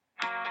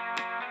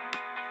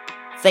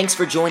Thanks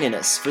for joining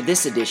us for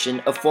this edition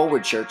of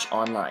Forward Church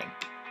Online.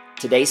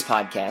 Today's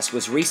podcast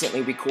was recently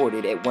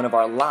recorded at one of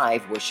our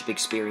live worship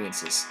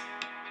experiences.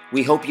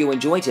 We hope you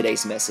enjoy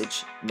today's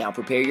message. Now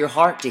prepare your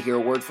heart to hear a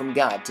word from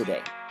God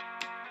today.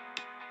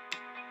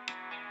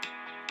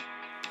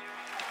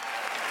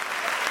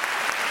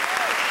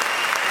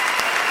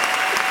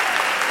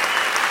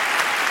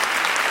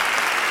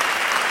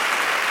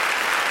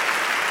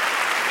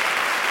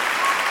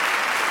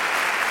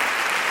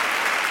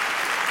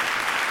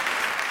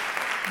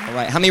 All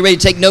right, how many ready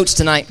to take notes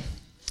tonight?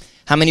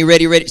 How many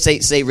ready?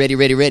 Say ready.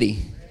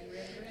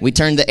 We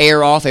turned the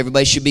air off.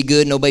 Everybody should be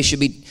good. Nobody should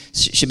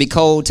be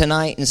cold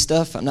tonight and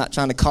stuff. I'm not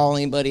trying to call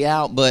anybody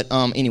out, but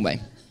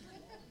anyway,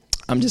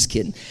 I'm just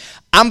kidding.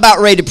 I'm about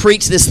ready to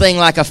preach this thing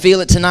like I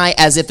feel it tonight,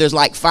 as if there's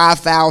like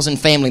 5,000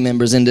 family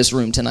members in this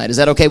room tonight. Is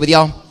that okay with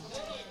y'all?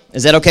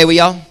 Is that okay with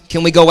y'all?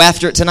 Can we go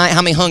after it tonight?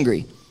 How many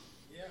hungry?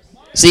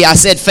 See, I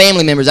said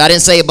family members. I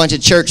didn't say a bunch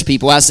of church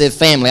people. I said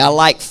family. I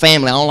like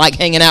family. I don't like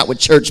hanging out with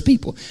church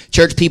people.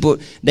 Church people,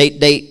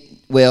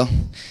 well.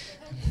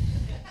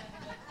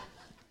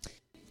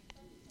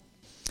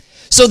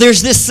 So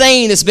there's this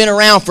saying that's been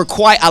around for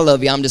I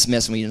love you. I'm just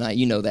messing with you tonight.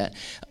 You know that.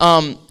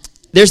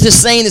 There's this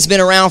saying that's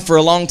been around for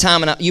a long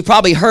time, and you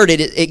probably heard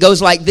it. It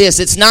goes like this.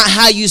 It's not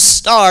how you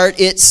start,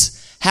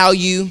 it's how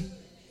you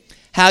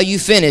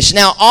finish.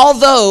 Now,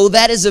 although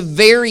that is a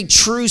very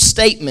true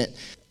statement,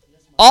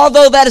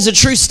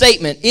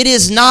 it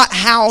is not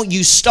how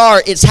you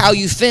start, it's how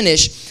you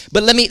finish.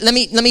 But let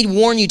me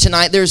warn you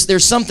tonight.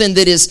 There's something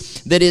that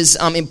is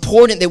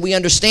important that we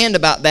understand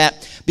about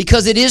that,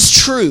 because it is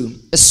true,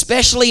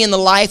 especially in the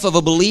life of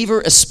a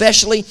believer,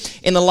 especially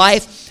in the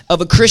life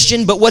of a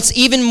Christian. But what's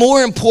even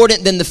more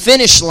important than the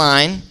finish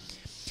line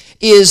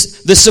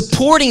is the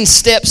supporting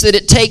steps that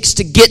it takes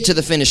to get to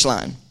the finish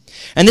line.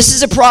 And this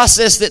is a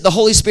process that the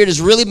Holy Spirit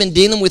has really been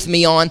dealing with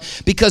me on,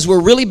 because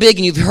we're really big,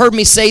 and you've heard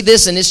me say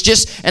this,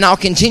 and I'll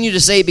continue to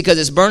say it because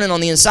it's burning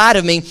on the inside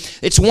of me.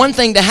 It's one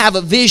thing to have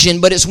a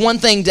vision, but it's one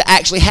thing to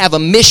actually have a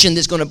mission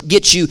that's going to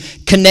get you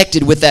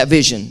connected with that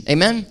vision.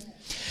 Amen?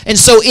 And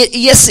so,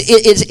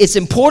 it's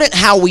important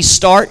how we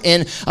start.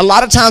 And a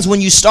lot of times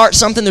when you start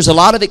something, there's a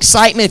lot of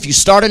excitement. If you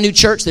start a new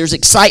church, there's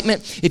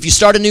excitement. If you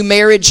start a new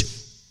marriage,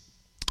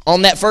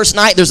 on that first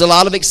night, there's a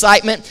lot of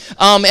excitement.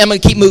 I'm going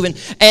to keep moving.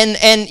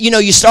 And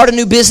you start a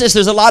new business,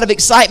 there's a lot of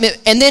excitement.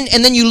 And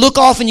then you look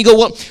off and you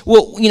go,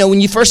 well,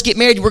 when you first get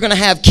married, we're going to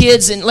have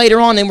kids, and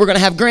later on, and we're going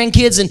to have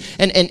grandkids,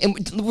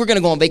 and we're going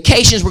to go on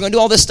vacations, we're going to do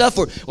all this stuff,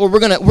 or we're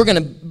going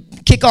to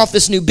kick off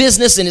this new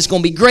business, and it's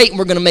going to be great, and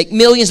we're going to make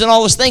millions and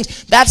all those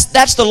things.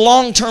 That's the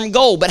long-term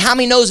goal. But how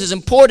many knows it's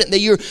important that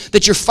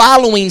you're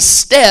following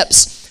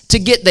steps to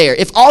get there?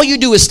 If all you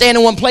do is stand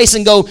in one place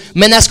and go,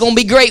 man, that's going to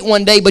be great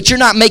one day, but you're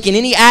not making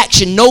any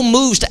action, no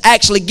moves to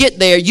actually get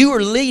there, you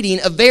are leading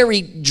a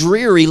very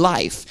dreary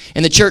life.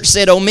 And the church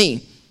said, oh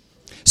me.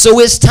 So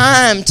it's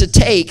time to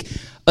take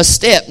a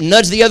step.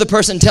 Nudge the other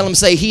person and tell them,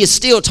 say, he is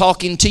still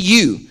talking to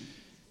you.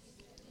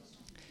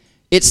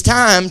 It's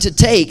time to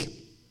take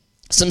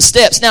some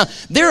steps. Now,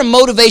 there are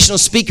motivational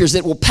speakers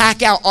that will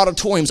pack out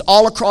auditoriums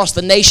all across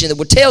the nation that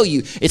will tell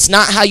you it's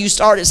not how you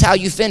start, it's how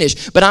you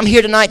finish. But I'm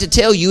here tonight to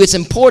tell you it's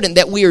important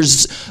that we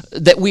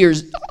are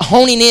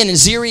honing in and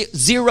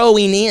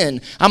zeroing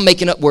in. I'm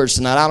making up words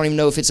tonight. I don't even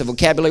know if it's a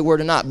vocabulary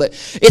word or not, but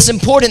it's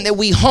important that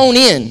we hone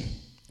in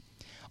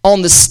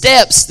on the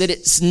steps that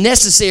it's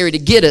necessary to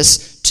get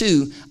us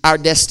to our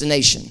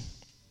destination.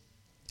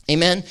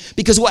 Amen.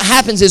 Because what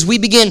happens is we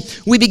begin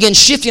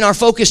shifting our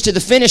focus to the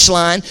finish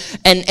line,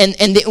 and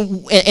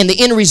the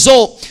end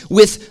result,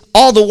 with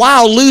all the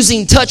while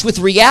losing touch with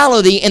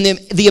reality and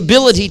the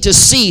ability to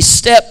see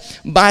step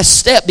by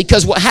step.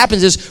 Because what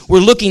happens is we're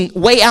looking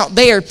way out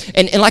there,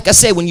 and like I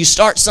said, when you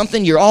start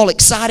something, you're all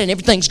excited and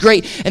everything's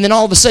great, and then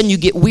all of a sudden you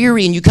get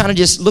weary and you kind of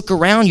just look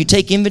around, you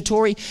take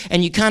inventory,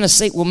 and you kind of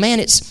say, well, man,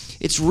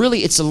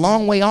 it's a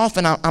long way off,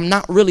 and I'm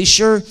not really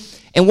sure.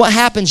 And what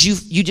happens?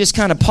 You just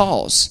kind of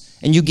pause.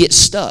 And you get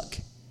stuck.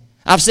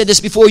 I've said this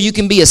before. You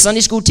can be a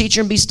Sunday school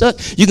teacher and be stuck.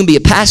 You can be a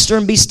pastor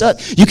and be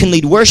stuck. You can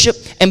lead worship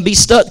and be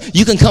stuck.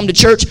 You can come to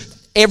church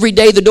every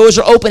day, the doors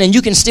are open, and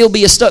you can still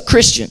be a stuck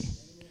Christian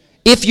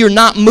if you're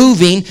not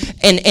moving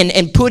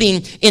and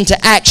putting into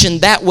action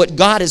that what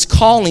God is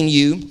calling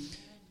you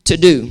to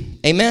do.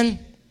 Amen?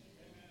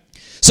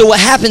 So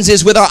what happens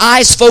is, with our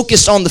eyes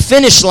focused on the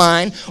finish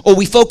line, or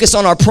we focus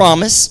on our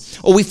promise,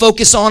 or we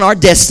focus on our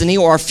destiny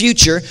or our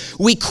future,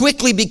 we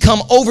quickly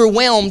become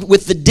overwhelmed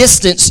with the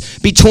distance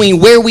between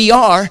where we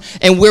are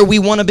and where we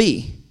want to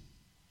be.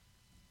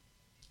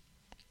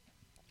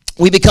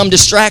 We become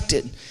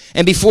distracted,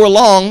 and before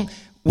long,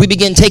 we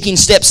begin taking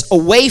steps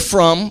away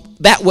from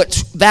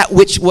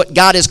what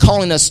God is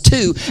calling us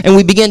to, and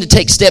we begin to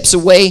take steps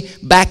away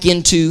back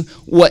into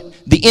what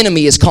the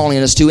enemy is calling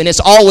us to, and it's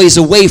always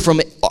away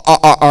from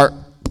our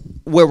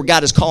where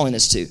God is calling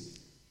us to.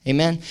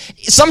 Amen.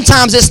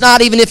 Sometimes it's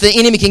not even if the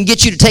enemy can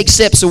get you to take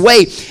steps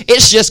away,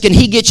 it's just, can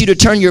he get you to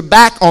turn your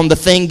back on the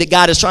thing that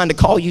God is trying to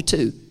call you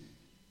to?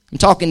 I'm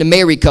talking to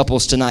married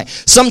couples tonight.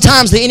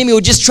 Sometimes the enemy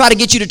will just try to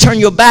get you to turn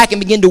your back and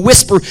begin to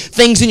whisper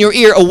things in your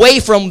ear away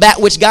from that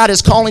which God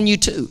is calling you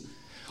to.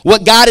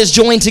 What God has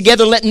joined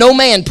together, let no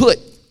man put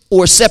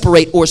or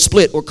separate or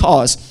split or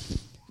cause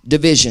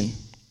division.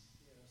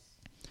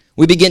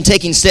 We begin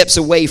taking steps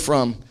away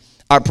from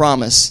our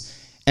promise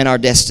and our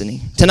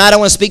destiny. Tonight I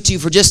want to speak to you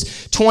for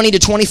just 20 to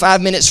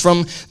 25 minutes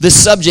from the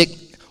subject,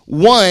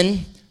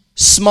 one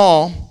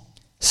small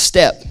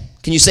step.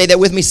 Can you say that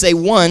with me? Say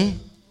one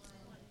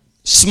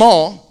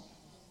small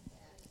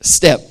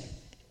step.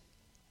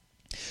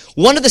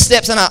 One of the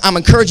steps, and I'm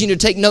encouraging you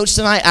to take notes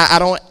tonight.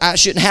 I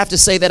shouldn't have to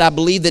say that. I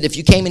believe that if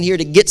you came in here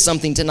to get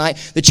something tonight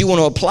that you want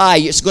to apply,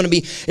 it's going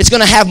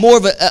to have more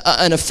of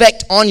an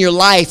effect on your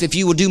life if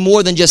you will do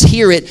more than just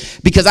hear it.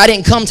 Because I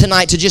didn't come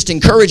tonight to just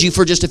encourage you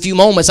for just a few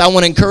moments. I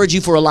want to encourage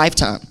you for a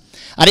lifetime.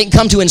 I didn't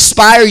come to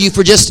inspire you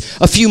for just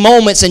a few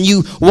moments and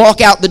you walk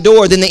out the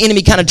door. Then the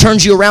enemy kind of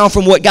turns you around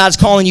from what God's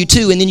calling you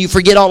to, and then you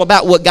forget all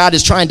about what God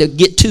is trying to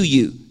get to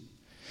you.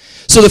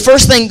 So the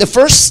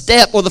first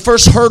step or the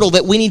first hurdle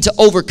that we need to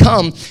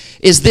overcome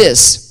is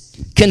this: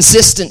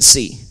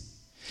 consistency.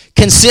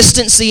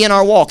 Consistency in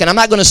our walk. And I'm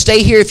not going to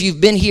stay here. If you've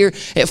been here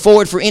at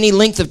Forward for any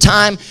length of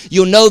time,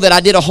 you'll know that I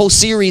did a whole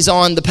series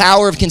on the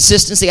power of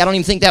consistency. I don't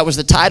even think that was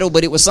the title,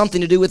 but it was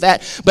something to do with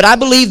that. But I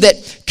believe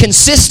that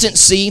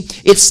consistency,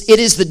 it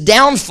is the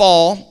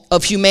downfall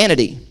of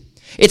humanity.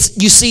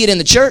 You see it in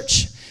the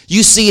church.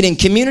 You see it in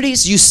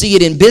communities. You see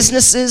it in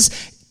businesses.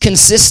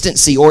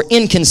 Consistency or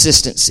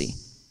inconsistency.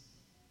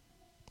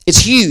 It's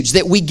huge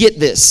that we get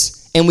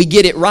this and we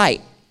get it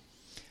right,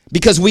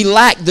 because we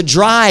lack the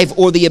drive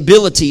or the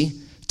ability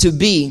to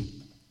be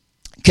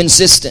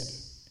consistent.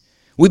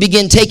 We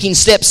begin taking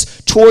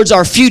steps towards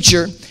our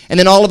future, and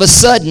then all of a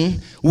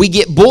sudden, we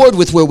get bored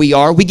with where we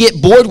are. We get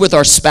bored with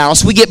our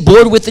spouse. We get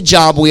bored with the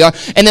job we are.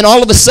 And then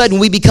all of a sudden,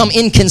 we become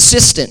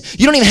inconsistent.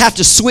 You don't even have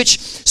to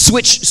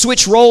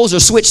switch roles or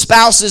switch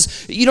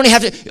spouses. You don't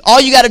even have to. All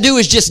you got to do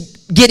is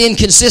just get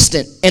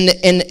inconsistent, and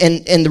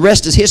the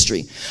rest is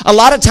history. A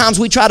lot of times,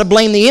 we try to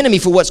blame the enemy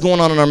for what's going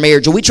on in our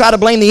marriage, or we try to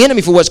blame the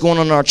enemy for what's going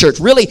on in our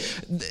church. Really,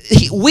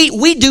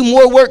 we do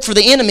more work for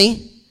the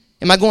enemy.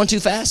 Am I going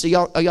too fast? Are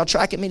y'all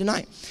tracking me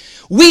tonight?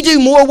 We do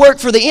more work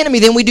for the enemy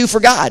than we do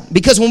for God.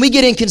 Because when we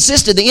get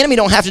inconsistent, the enemy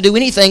don't have to do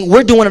anything.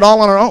 We're doing it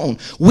all on our own.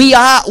 We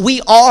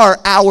are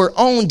our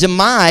own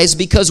demise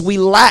because we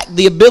lack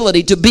the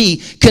ability to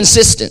be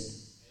consistent.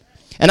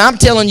 And I'm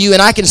telling you,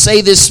 and I can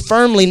say this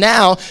firmly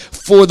now,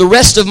 for the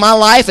rest of my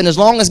life, and as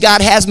long as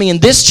God has me in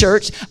this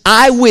church,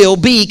 I will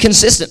be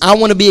consistent. I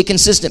want to be a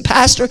consistent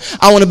pastor.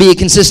 I want to be a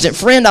consistent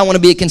friend. I want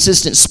to be a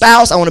consistent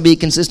spouse. I want to be a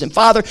consistent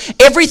father.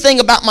 Everything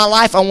about my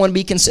life, I want to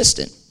be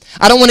consistent.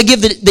 I don't want to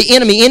give the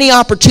enemy any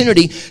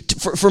opportunity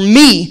for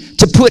me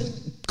to put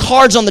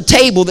cards on the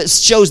table that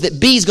shows that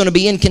B is going to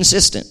be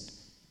inconsistent.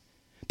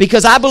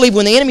 Because I believe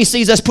when the enemy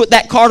sees us put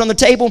that card on the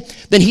table,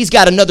 then he's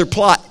got another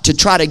plot to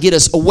try to get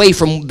us away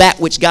from that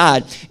which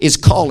God is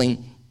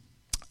calling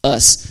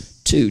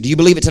us to. Do you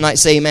believe it tonight?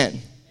 Say amen.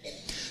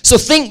 So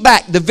think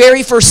back. The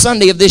very first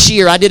Sunday of this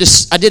year, I did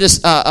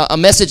a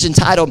message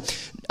entitled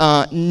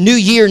New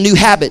Year, New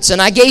Habits.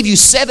 And I gave you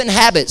 7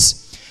 habits.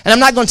 And I'm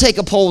not going to take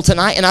a poll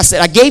tonight. And I said,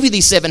 I gave you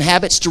these 7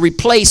 habits to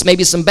replace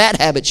maybe some bad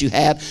habits you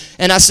have.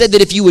 And I said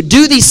that if you would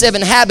do these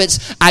 7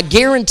 habits, I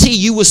guarantee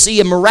you will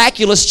see a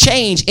miraculous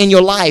change in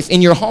your life,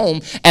 in your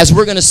home, as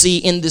we're going to see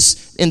in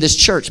this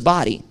church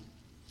body.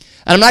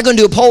 And I'm not going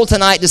to do a poll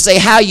tonight to say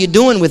how you're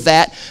doing with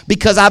that,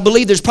 because I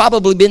believe there's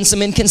probably been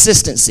some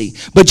inconsistency.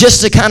 But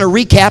just to kind of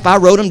recap, I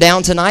wrote them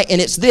down tonight,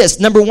 and it's this.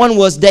 Number 1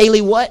 was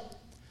daily what?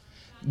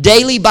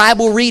 Daily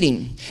Bible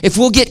reading. If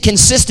we'll get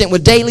consistent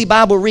with daily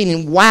Bible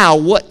reading, wow,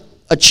 what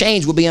a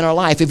change will be in our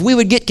life. If we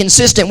would get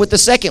consistent with the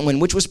second one,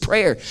 which was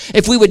prayer.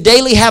 If we would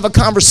daily have a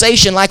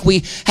conversation like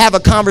we have a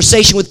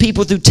conversation with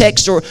people through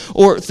text or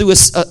through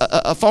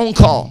a phone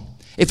call.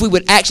 If we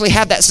would actually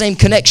have that same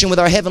connection with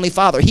our Heavenly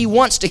Father. He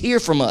wants to hear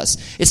from us.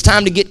 It's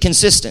time to get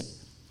consistent.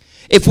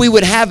 If we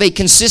would have a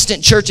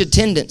consistent church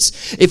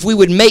attendance. If we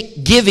would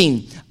make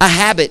giving a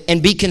habit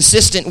and be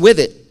consistent with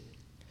it.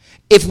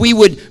 If we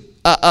would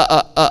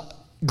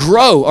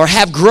grow or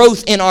have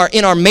growth in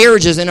our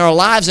marriages, in our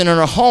lives, and in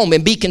our home,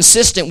 and be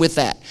consistent with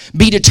that.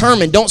 Be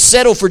determined. Don't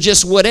settle for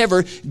just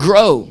whatever.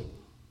 Grow.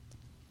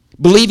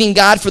 Believing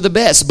God for the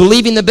best.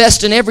 Believing the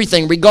best in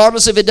everything,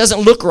 regardless if it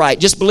doesn't look right.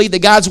 Just believe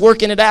that God's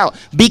working it out.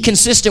 Be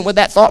consistent with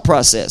that thought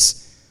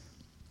process.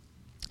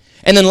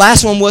 And then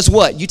last one was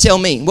what? You tell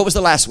me. What was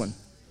the last one?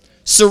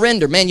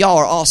 Surrender. Man, y'all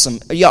are awesome.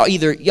 Y'all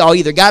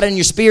either got it in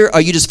your spirit,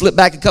 or you just flip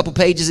back a couple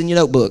pages in your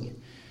notebook.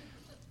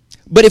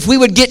 But if we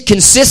would get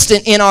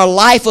consistent in our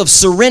life of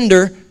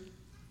surrender,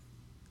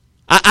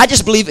 I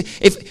just believe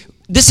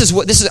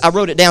I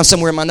wrote it down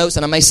somewhere in my notes,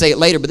 and I may say it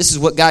later, but this is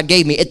what God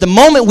gave me. At the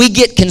moment we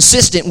get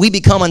consistent, we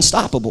become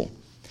unstoppable.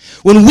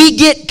 When we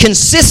get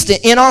consistent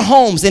in our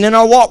homes and in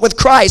our walk with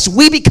Christ,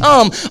 we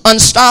become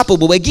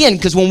unstoppable. Again,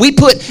 because when we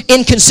put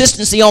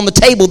inconsistency on the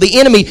table, the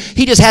enemy,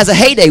 he just has a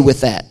heyday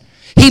with that.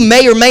 He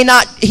may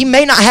not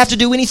have to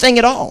do anything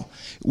at all.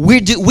 We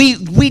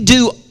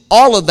do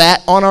all of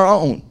that on our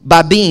own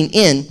by being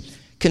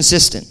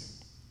inconsistent.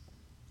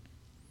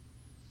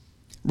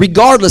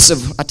 Regardless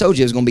of, I told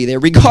you it was going to be there,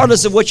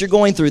 regardless of what you're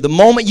going through, the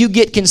moment you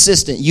get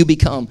consistent, you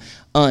become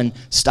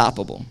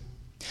unstoppable.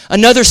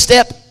 Another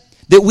step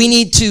that we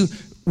need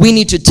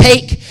to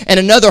take, and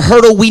another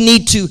hurdle we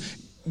need to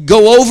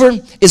go over,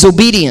 is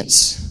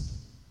obedience.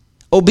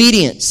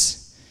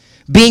 Obedience.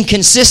 Being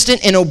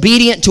consistent and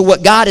obedient to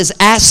what God is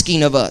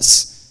asking of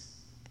us.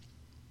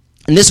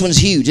 And this one's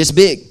huge. It's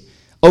big.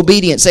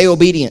 Obedience. Say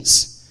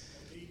obedience.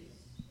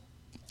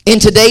 In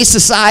today's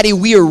society,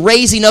 we are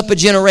raising up a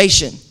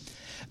generation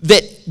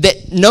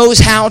that knows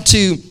how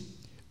to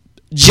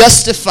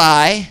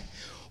justify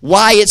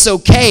why it's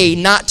okay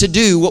not to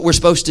do what we're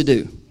supposed to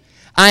do.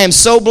 I am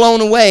so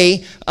blown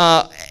away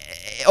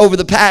over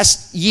the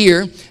past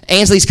year.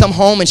 Ainsley's come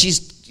home and she's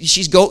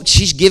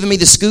given me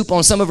the scoop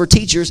on some of her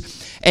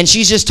teachers, and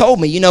she's just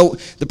told me,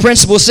 the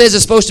principal says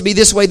it's supposed to be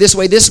this way, this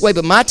way, this way,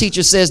 but my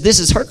teacher says this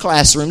is her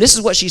classroom. This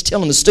is what she's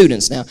telling the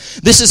students now.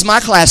 This is my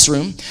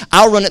classroom.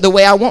 I'll run it the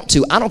way I want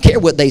to. I don't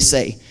care what they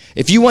say.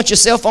 If you want your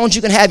cell phones,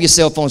 you can have your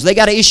cell phones. They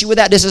got an issue with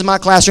that. This is my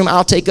classroom.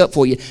 I'll take up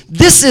for you.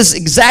 This is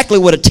exactly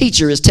what a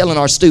teacher is telling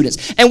our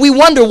students. And we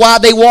wonder why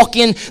they walk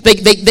in,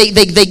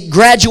 they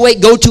graduate,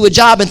 go to a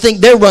job, and think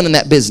they're running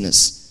that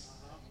business.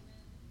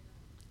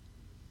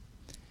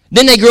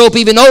 Then they grow up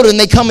even older and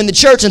they come in the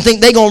church and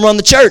think they're going to run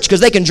the church because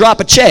they can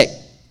drop a check.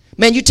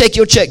 Man, you take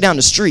your check down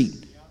the street.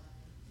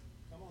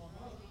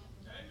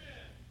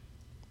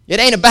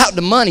 It ain't about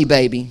the money,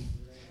 baby.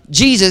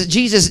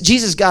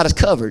 Jesus got us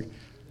covered.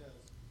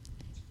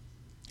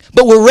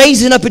 But we're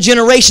raising up a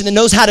generation that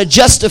knows how to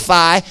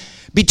justify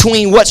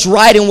between what's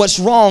right and what's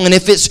wrong. And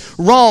if it's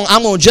wrong,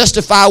 I'm going to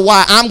justify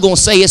why I'm going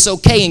to say it's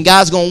okay, and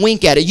God's going to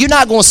wink at it. You're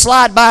not going to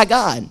slide by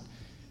God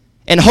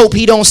and hope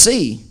he don't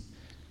see.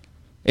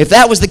 If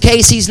that was the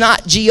case, he's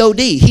not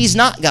G-O-D. He's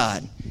not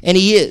God. And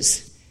he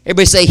is.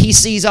 Everybody say, he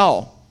sees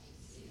all.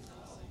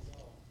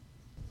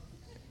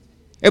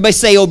 Everybody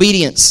say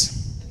obedience.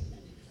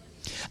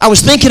 I was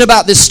thinking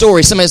about this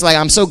story. Somebody's like,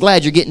 I'm so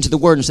glad you're getting to the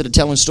word instead of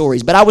telling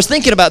stories. But I was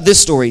thinking about this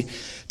story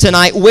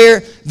tonight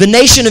where the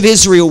nation of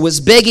Israel was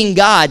begging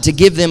God to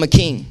give them a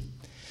king.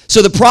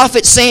 So the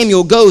prophet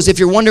Samuel goes. If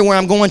you're wondering where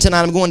I'm going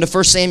tonight, I'm going to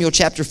 1 Samuel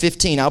chapter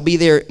 15. I'll be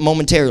there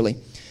momentarily.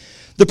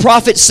 The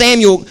prophet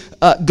Samuel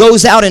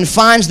goes out and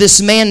finds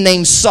this man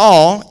named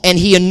Saul, and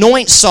he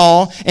anoints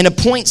Saul and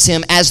appoints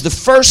him as the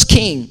first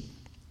king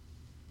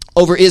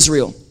over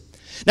Israel.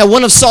 Now,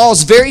 one of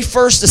Saul's very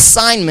first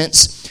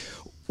assignments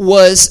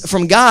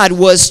from God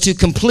was to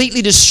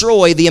completely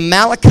destroy the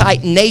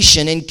Amalekite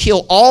nation and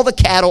kill all the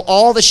cattle,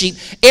 all the sheep,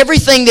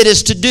 everything that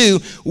is to do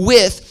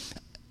with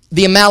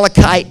the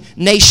Amalekite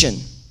nation.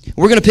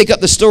 We're going to pick up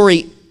the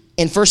story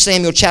in 1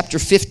 Samuel chapter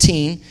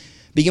 15,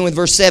 begin with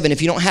verse 7.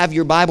 If you don't have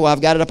your Bible,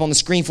 I've got it up on the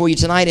screen for you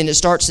tonight, and it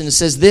starts and it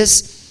says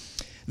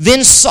this: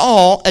 Then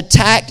Saul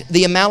attacked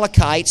the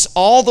Amalekites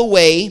all the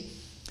way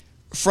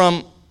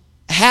from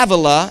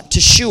Havilah to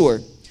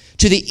Shur,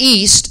 to the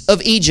east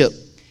of Egypt.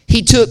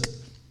 He took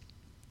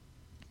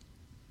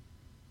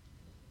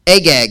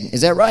Agag.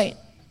 Is that right?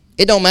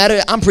 It don't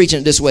matter. I'm preaching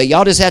it this way.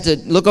 Y'all just have to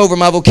look over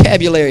my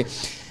vocabulary.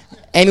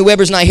 Amy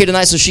Weber's not here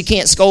tonight, so she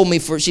can't scold me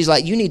for. She's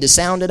like, you need to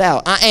sound it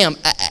out. I am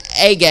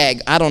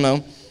Agag. I don't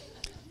know.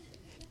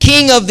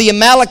 King of the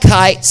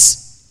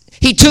Amalekites.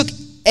 He took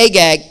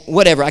Agag.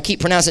 Whatever. I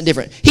keep pronouncing it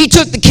different. He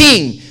took the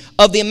king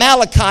of the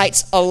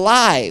Amalekites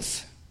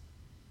alive.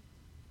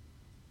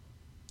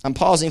 I'm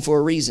pausing for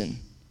a reason.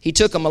 He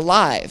took him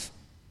alive.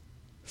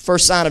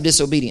 First sign of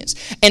disobedience.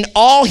 And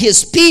all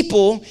his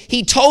people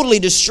he totally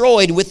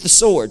destroyed with the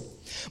sword.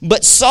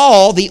 But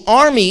Saul, the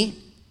army,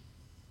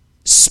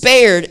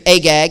 spared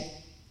Agag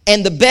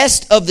and the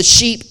best of the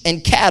sheep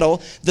and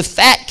cattle, the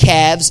fat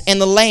calves and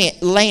the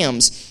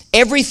lambs,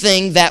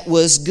 everything that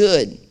was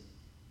good.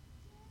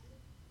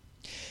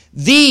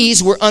 These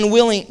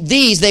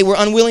they were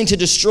unwilling to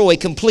destroy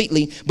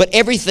completely, but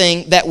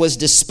everything that was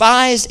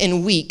despised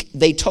and weak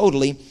they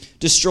totally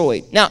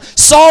destroyed. Now,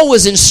 Saul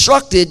was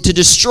instructed to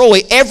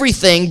destroy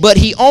everything, but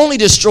he only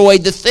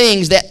destroyed the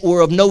things that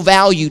were of no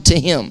value to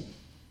him.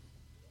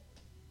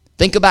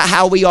 Think about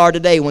how we are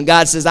today when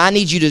God says, I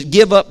need you to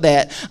give up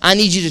that. I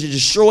need you to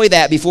destroy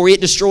that before it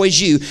destroys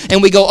you.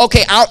 And we go,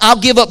 okay, I'll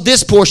give up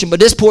this portion, but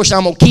this portion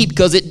I'm going to keep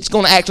because it's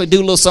going to actually do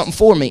a little something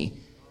for me.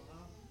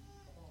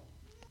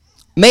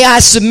 May I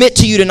submit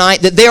to you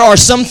tonight that there are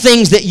some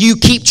things that you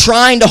keep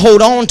trying to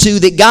hold on to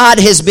that God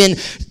has been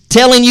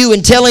telling you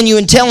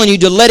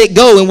to let it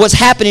go. And what's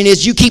happening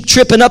is you keep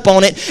tripping up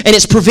on it, and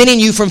it's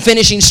preventing you from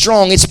finishing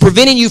strong. It's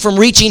preventing you from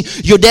reaching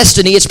your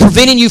destiny. It's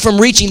preventing you from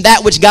reaching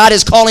that which God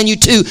is calling you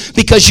to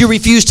because you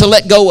refuse to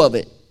let go of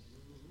it.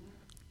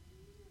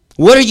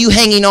 What are you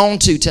hanging on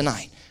to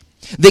tonight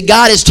that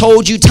God has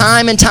told you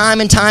time and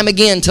time and time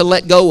again to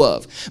let go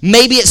of?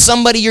 Maybe it's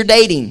somebody you're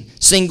dating,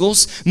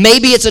 singles.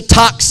 Maybe it's a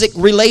toxic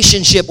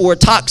relationship or a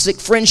toxic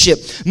friendship.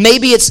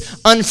 Maybe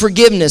it's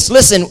unforgiveness.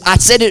 Listen, I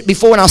said it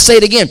before and I'll say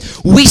it again.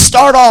 We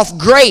start off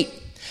great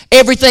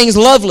Everything's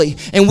lovely,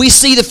 and we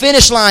see the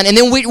finish line, and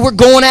then we're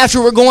going after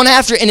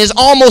it, and it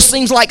almost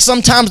seems like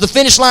sometimes the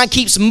finish line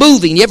keeps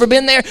moving. You ever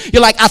been there?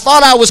 You're like, I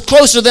thought I was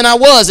closer than I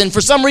was, and for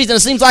some reason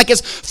it seems like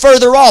it's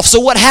further off. So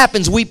what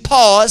happens? We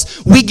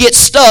pause, we get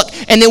stuck,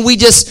 and then we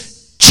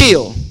just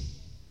chill.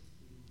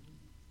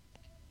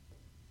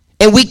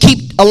 And we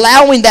keep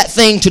allowing that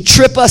thing to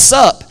trip us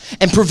up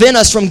and prevent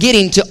us from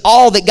getting to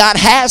all that God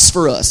has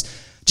for us.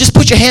 Just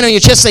put your hand on your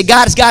chest and say,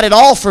 God has got it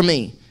all for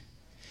me.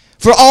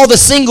 For all the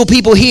single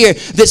people here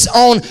that's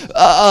on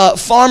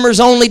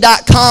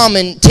farmersonly.com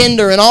and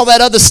Tinder and all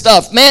that other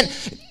stuff. Man,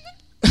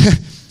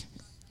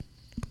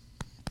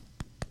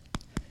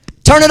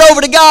 turn it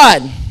over to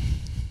God.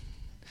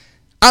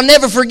 I'll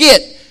never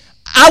forget,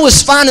 I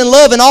was finding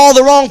love in all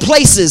the wrong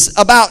places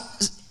about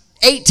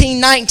 18,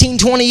 19,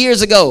 20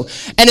 years ago.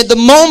 And at the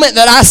moment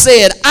that I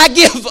said, I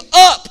give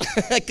up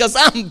because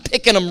I'm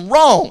picking them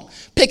wrong.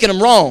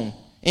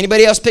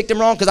 Anybody else picked them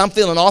wrong? Because I'm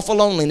feeling awful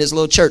lonely in this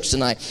little church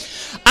tonight.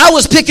 I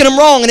was picking them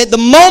wrong, and at the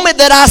moment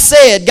that I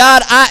said,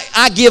 God,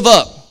 I give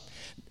up,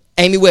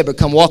 Amy Weber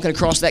come walking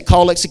across that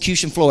call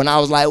execution floor, and I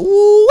was like,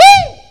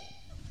 woo-wee!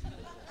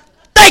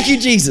 Thank you,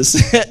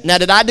 Jesus. Now,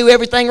 did I do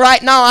everything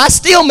right? No, I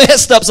still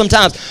messed up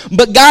sometimes.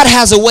 But God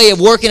has a way of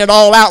working it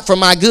all out for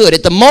my good.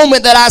 At the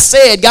moment that I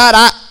said, God,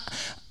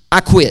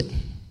 I quit.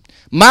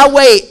 My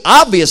way,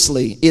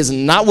 obviously, is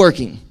not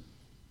working.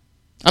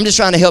 I'm just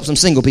trying to help some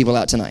single people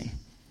out tonight.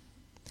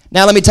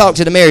 Now let me talk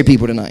to the married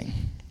people tonight.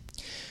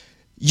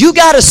 You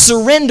got to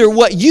surrender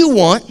what you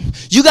want.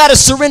 You got to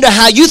surrender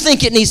how you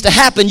think it needs to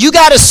happen. You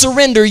got to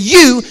surrender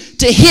you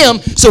to Him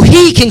so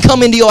He can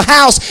come into your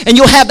house and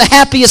you'll have the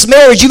happiest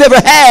marriage you've ever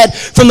had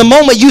from the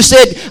moment you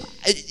said,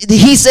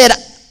 He said,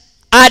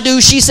 I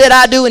do, she said,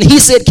 I do, and He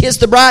said, kiss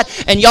the bride,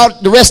 and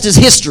y'all, the rest is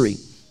history.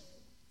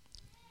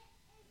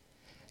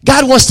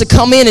 God wants to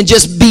come in and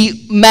just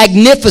be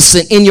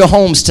magnificent in your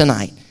homes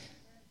tonight.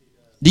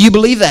 Do you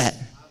believe that?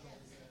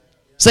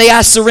 Say,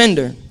 I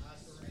surrender.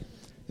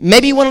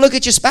 Maybe you want to look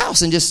at your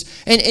spouse and just,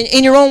 and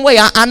in your own way.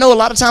 I know a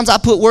lot of times I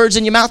put words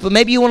in your mouth, but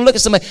maybe you want to look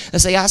at somebody and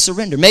say, I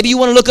surrender. Maybe you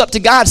want to look up to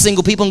God,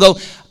 single people, and go,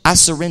 I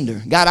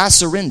surrender. God, I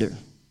surrender.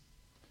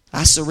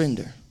 I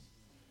surrender.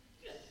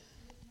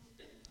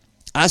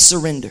 I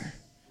surrender.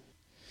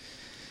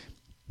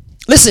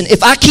 Listen,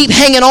 if I keep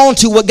hanging on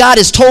to what God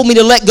has told me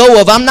to let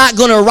go of, I'm not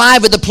going to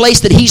arrive at the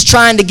place that He's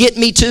trying to get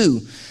me to.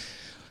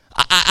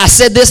 I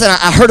said this, and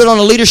I heard it on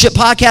a leadership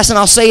podcast, and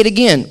I'll say it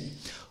again.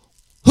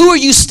 Who are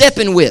you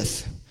stepping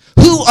with?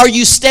 Who are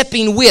you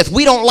stepping with?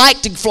 We don't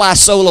like to fly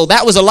solo.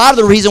 That was a lot of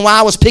the reason why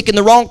I was picking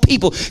the wrong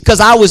people, because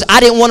I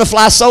didn't want to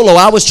fly solo.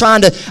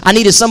 I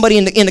needed somebody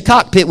in the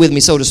cockpit with me,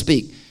 so to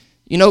speak.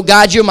 You know,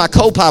 God, you're my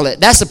co-pilot.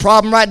 That's the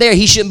problem right there.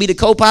 He shouldn't be the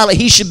co-pilot.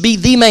 He should be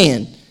the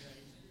man.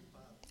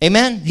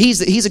 Amen.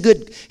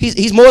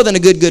 He's more than a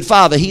good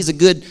father. He's a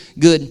good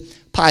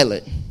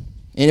pilot.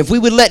 And if we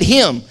would let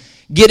Him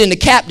get in the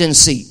captain's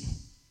seat,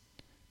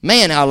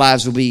 man, our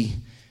lives will be,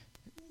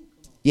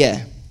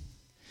 yeah.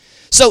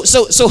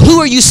 So who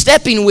are you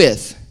stepping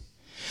with?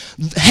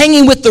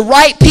 Hanging with the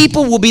right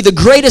people will be the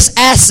greatest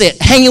asset.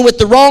 Hanging with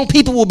the wrong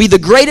people will be the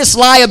greatest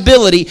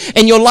liability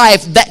in your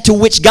life, that to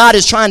which God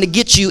is trying to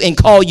get you and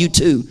call you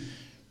to.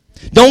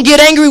 Don't get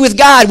angry with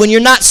God when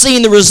you're not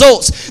seeing the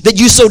results that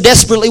you so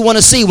desperately want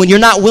to see, when you're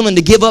not willing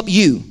to give up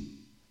you.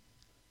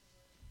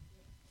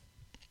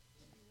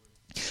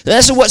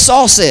 That's what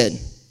Saul said.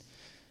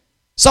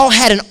 Saul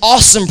had an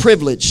awesome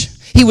privilege.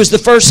 He was the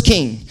first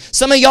king.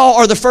 Some of y'all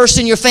are the first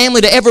in your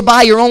family to ever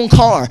buy your own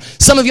car.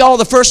 Some of y'all are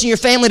the first in your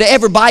family to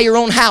ever buy your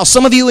own house.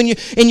 Some of you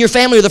in your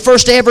family are the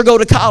first to ever go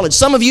to college.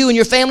 Some of you in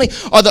your family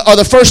are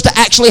the first to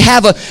actually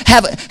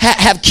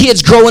have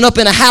kids growing up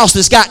in a house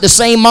that's got the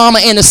same mama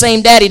and the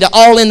same daddy, to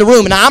all in the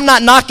room. And I'm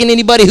not knocking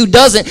anybody who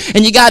doesn't,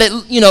 and you got it,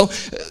 you know,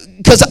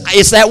 because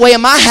it's that way in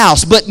my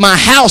house. But my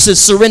house is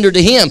surrendered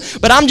to Him.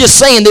 But I'm just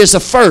saying there's a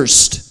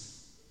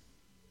first.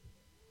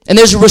 And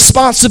there's a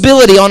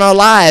responsibility on our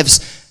lives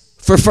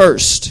for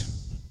first.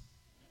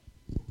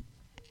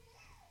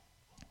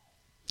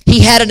 He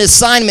had an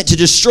assignment to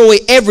destroy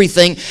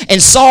everything, and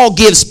Saul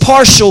gives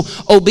partial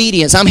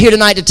obedience. I'm here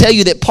tonight to tell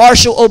you that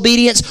partial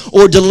obedience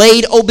or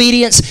delayed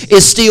obedience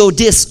is still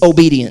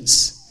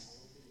disobedience.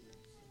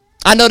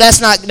 I know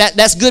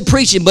that's good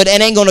preaching, but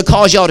it ain't going to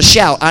cause y'all to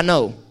shout. I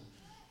know.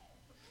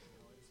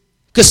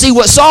 Because see,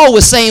 what Saul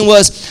was saying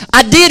was,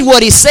 I did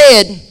what he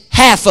said,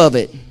 half of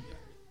it.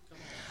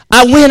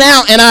 I went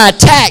out and I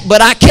attacked,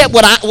 but I kept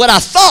what I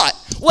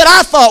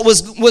thought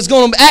was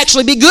going to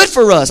actually be good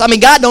for us. I mean,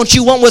 God, don't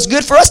you want what's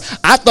good for us?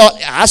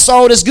 I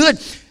saw it as good.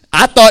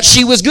 I thought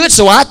she was good,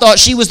 so I thought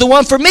she was the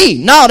one for me.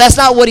 No, that's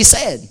not what he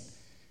said.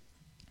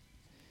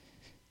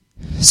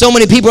 So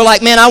many people are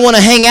like, man, I want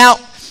to hang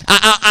out.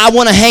 I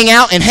want to hang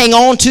out and hang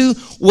on to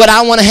what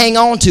I want to hang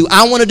on to.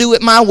 I want to do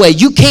it my way.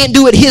 You can't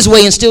do it His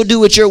way and still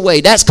do it your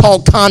way. That's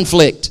called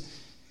conflict.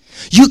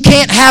 You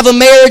can't have a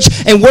marriage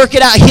and work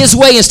it out His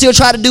way and still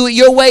try to do it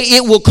your way.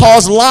 It will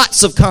cause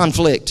lots of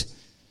conflict.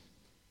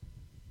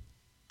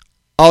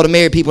 All the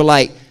married people are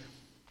like,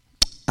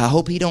 I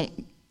hope he don't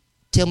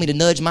tell me to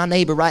nudge my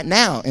neighbor right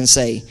now and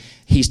say,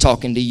 he's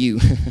talking to you.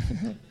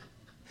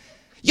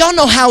 Y'all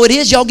know how it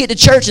is. Y'all get to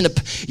church and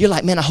you're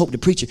like, man, I hope the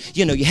preacher,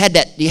 you had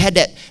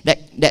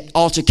that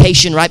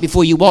altercation right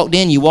before you walked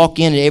in. You walk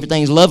in and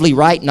everything's lovely,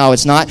 right? No,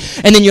 it's not.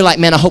 And then you're like,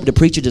 man, I hope the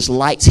preacher just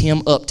lights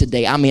him up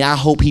today. I mean, I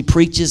hope he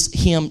preaches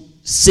him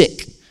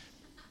sick.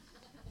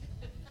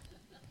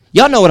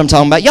 Y'all know what I'm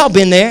talking about. Y'all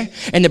been there.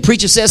 And the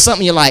preacher says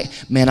something, you're like,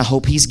 man, I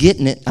hope he's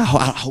getting it.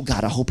 Oh,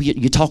 God, I hope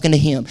you're talking to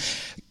him.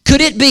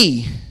 Could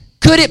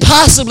it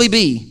possibly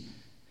be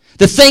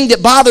the thing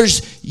that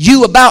bothers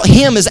you about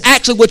him is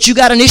actually what you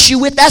got an issue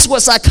with? That's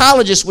what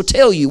psychologists will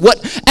tell you.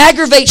 What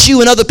aggravates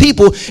you and other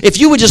people, if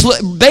you would just look,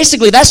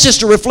 basically that's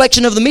just a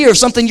reflection of the mirror of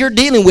something you're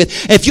dealing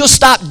with. If you'll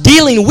stop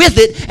dealing with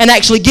it and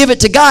actually give it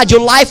to God,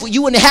 your life,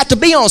 you wouldn't have to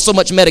be on so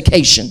much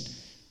medication.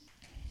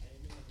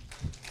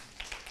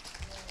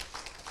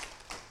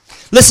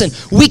 Listen,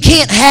 we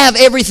can't have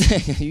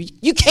everything.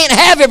 You can't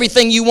have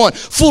everything you want,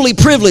 fully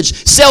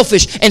privileged,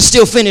 selfish, and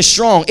still finish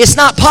strong. It's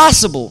not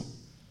possible.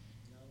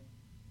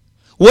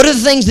 What are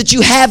the things that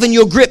you have in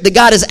your grip that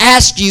God has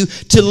asked you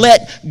to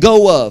let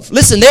go of?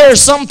 Listen, there are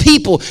some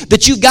people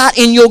that you got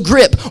in your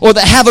grip or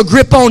that have a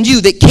grip on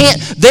you that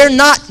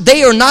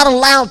they are not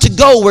allowed to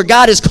go where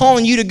God is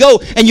calling you to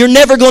go, and you're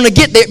never going to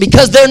get there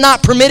because they're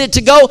not permitted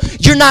to go.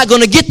 You're not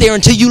going to get there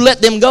until you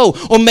let them go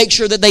or make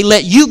sure that they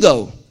let you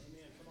go.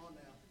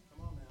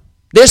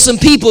 There's some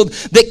people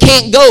that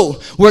can't go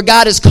where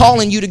God is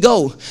calling you to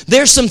go.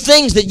 There's some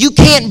things that you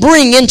can't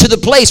bring into the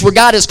place where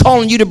God is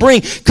calling you to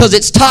bring because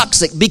it's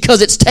toxic,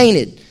 because it's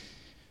tainted.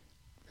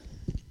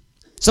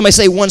 Somebody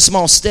say one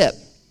small step.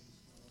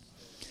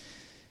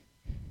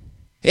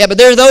 Yeah, but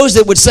there are those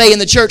that would say in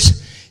the church,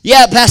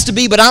 yeah, Pastor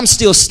B, but I'm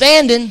still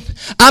standing.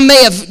 I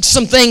may have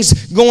some things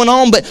going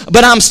on,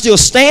 but I'm still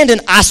standing.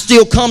 I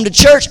still come to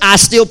church. I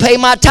still pay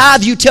my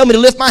tithe. You tell me to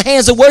lift my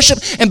hands and worship,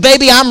 and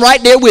baby, I'm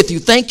right there with you.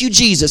 Thank you,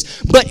 Jesus.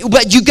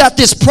 But you got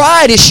this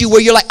pride issue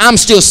where you're like, I'm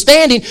still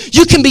standing.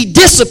 You can be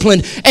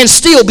disciplined and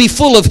still be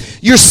full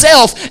of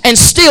yourself and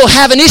still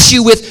have an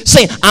issue with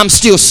saying, I'm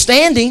still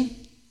standing.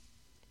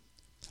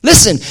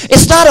 Listen,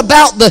 it's not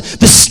about the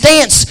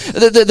stance,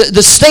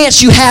 the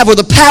stance you have or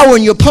the power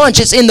in your punch.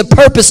 It's in the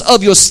purpose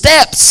of your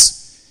steps.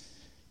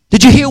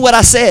 Did you hear what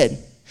I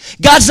said?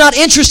 God's not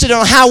interested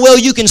in how well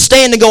you can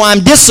stand and go,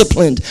 I'm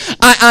disciplined.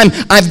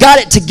 I've got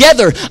it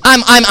together.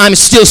 I'm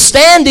still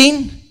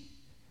standing.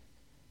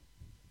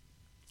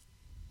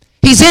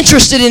 He's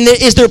interested in,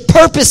 is there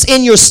purpose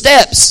in your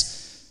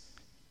steps?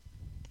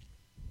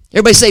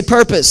 Everybody say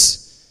purpose.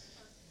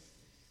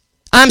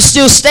 I'm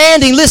still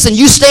standing. Listen,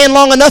 you stand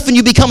long enough and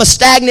you become a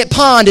stagnant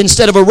pond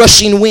instead of a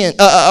rushing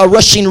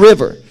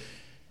river.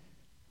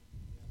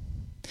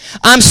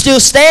 I'm still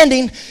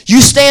standing.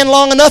 You stand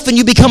long enough and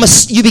you become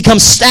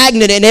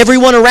stagnant, and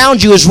everyone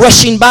around you is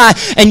rushing by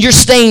and you're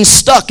staying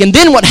stuck. And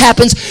then what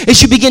happens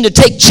is you begin to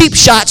take cheap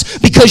shots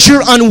because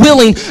you're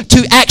unwilling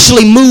to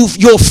actually move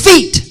your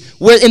feet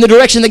in the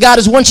direction that God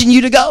is wanting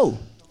you to go.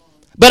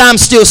 But I'm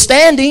still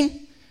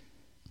standing.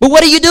 But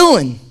what are you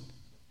doing?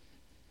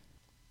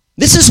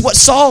 This is what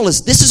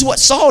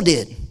Saul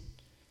did.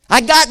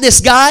 I got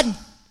this, God.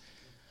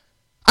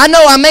 I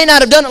know I may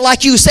not have done it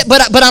like you said,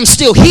 but I'm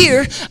still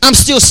here. I'm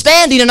still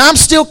standing, and I'm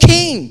still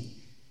king.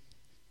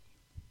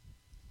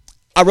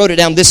 I wrote it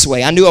down this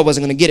way. I knew I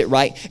wasn't going to get it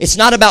right. It's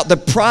not about the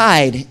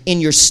pride in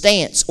your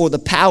stance or the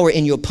power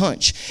in your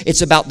punch.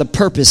 It's about the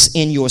purpose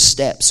in your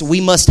steps. We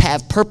must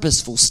have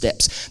purposeful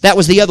steps. That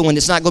was the other one.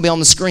 It's not going to be on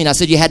the screen. I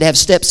said you had to have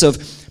steps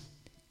of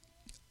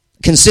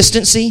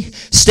consistency,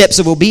 steps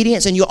of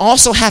obedience, and you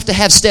also have to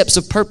have steps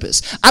of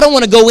purpose. I don't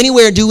want to go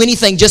anywhere and do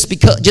anything just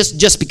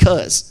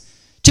because.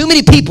 Too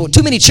many people,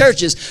 too many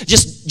churches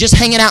just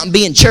hanging out and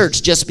being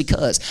church just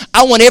because.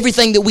 I want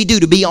everything that we do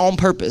to be on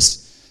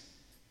purpose.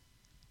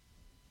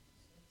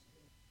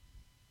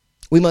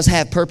 We must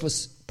have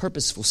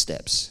purposeful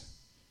steps.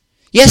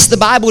 Yes, the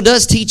Bible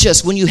does teach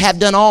us when you have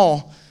done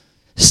all,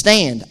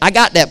 stand. I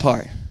got that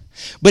part.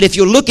 But if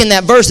you look in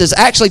that verse, it's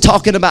actually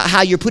talking about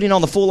how you're putting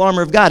on the full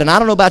armor of God. And I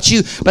don't know about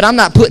you, but I'm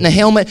not putting a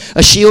helmet,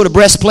 a shield, a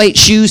breastplate,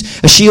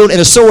 shoes, a shield,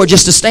 and a sword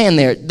just to stand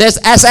there.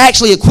 That's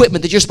actually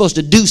equipment that you're supposed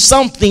to do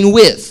something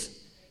with.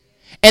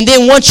 And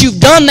then once you've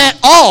done that,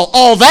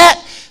 all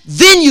that,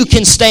 then you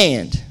can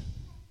stand.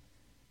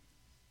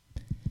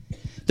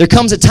 There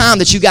comes a time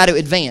that you've got to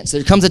advance.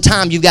 There comes a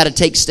time you've got to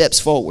take steps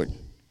forward.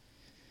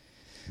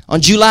 On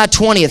July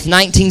 20th,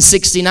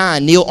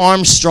 1969, Neil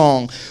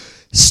Armstrong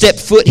stepped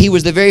foot. He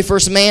was the very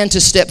first man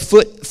to step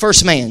foot,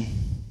 first man.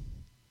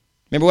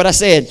 Remember what I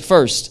said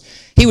first.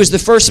 He was the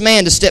first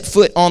man to step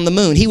foot on the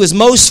moon. He was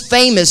most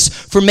famous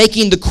for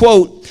making the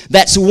quote,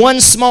 "That's one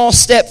small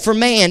step for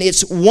man,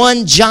 it's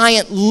one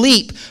giant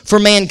leap for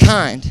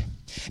mankind."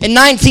 In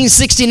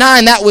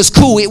 1969, that was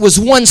cool. It was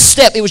one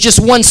step. It was just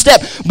one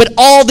step. But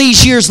all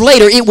these years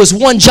later, it was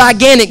one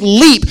gigantic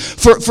leap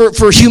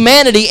for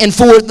humanity and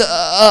for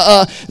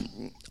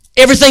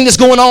everything that's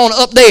going on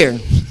up there.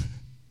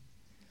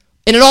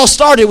 And it all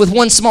started with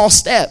one small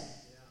step.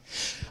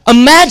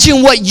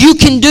 Imagine what you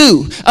can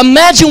do.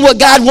 Imagine what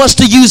God wants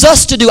to use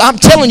us to do. I'm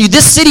telling you,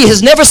 this city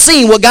has never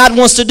seen what God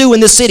wants to do in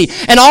this city.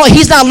 And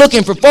He's not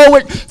looking for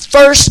Forward,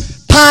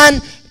 First, Pine,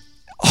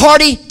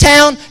 Hardy,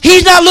 Town.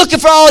 He's not looking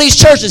for all these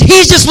churches.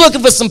 He's just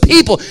looking for some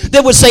people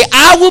that would say,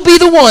 I will be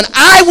the one.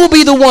 I will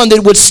be the one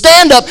that would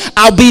stand up.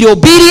 I'll be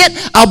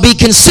obedient. I'll be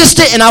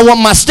consistent. And I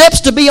want my steps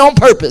to be on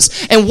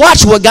purpose. And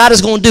watch what God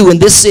is going to do in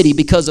this city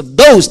because of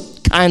those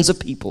kinds of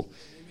people.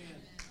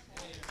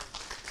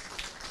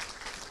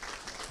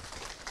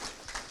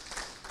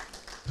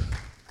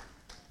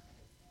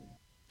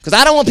 Because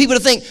I don't want people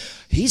to think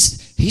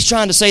he's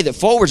trying to say that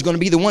Forward's going to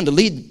be the one to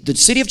lead the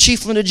city of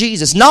Chiefland to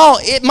Jesus. No,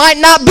 it might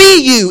not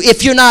be you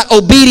if you're not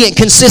obedient,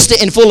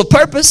 consistent, and full of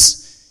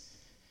purpose.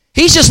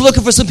 He's just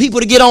looking for some people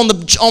to get on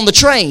the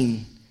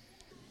train.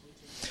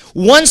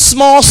 One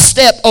small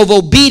step of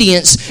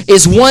obedience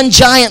is one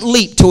giant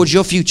leap towards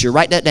your future.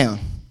 Write that down.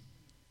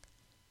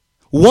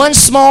 One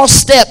small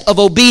step of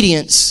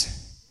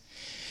obedience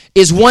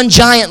is one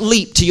giant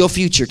leap to your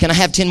future. Can I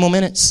have 10 more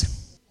minutes?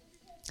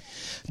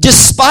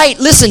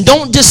 Listen,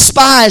 don't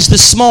despise the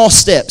small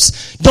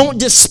steps. Don't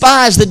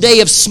despise the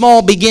day of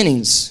small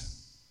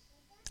beginnings.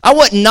 I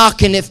wasn't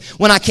knocking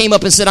when I came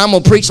up and said, I'm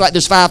going to preach like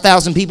there's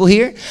 5,000 people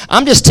here.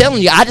 I'm just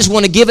telling you, I just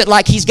want to give it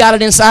like He's got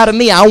it inside of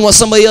me. I want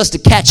somebody else to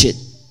catch it.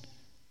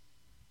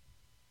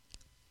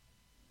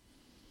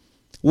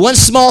 One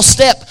small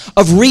step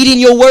of reading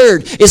your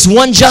word is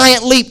one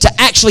giant leap to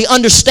actually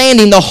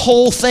understanding the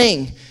whole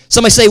thing.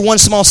 Somebody say one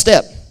small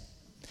step.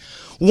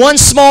 One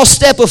small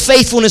step of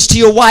faithfulness to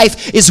your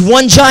wife is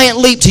one giant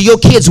leap to your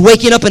kids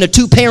waking up in a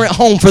 2-parent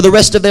home for the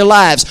rest of their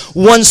lives.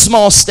 One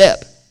small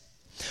step.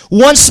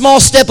 One small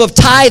step of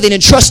tithing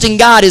and trusting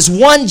God is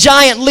one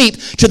giant leap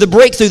to the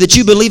breakthrough that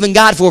you believe in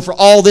God for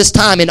all this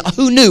time. And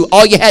who knew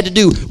all you had to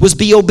do was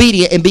be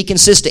obedient and be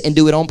consistent and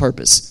do it on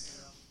purpose.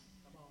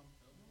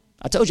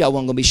 I told you I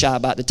wasn't going to be shy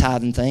about the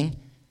tithing thing.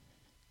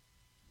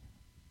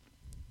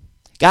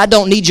 God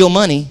don't need your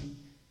money.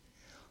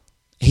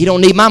 He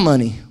don't need my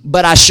money,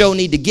 but I sure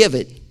need to give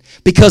it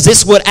because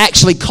it's what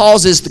actually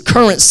causes the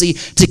currency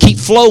to keep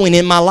flowing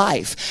in my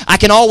life. I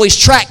can always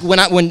track when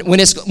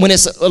it's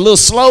a little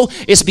slow.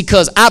 It's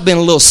because I've been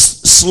a little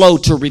slow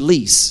to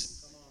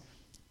release.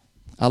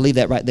 I'll leave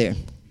that right there.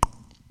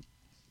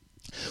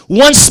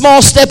 One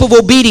small step of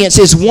obedience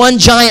is one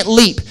giant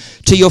leap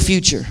to your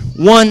future.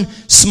 One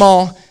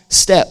small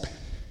step.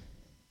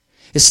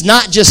 It's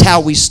not just how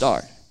we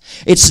start.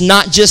 It's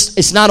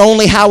not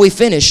only how we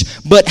finish,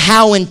 but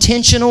how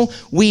intentional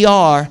we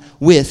are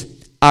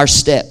with our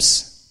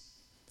steps.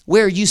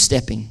 Where are you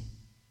stepping?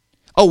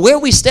 Oh, where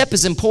we step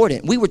is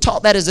important. We were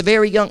taught that as a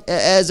very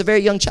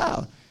young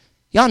child.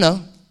 Y'all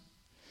know.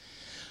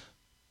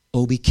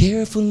 Oh, be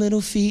careful,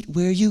 little feet,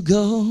 where you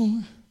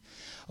go.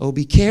 Oh,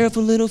 be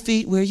careful, little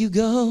feet, where you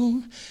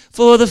go.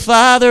 For the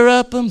Father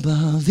up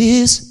above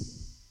is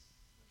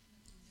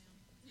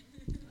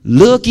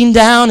looking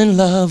down in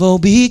love. Oh,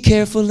 be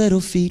careful,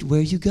 little feet,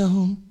 where you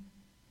go.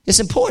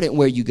 It's important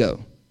where you go.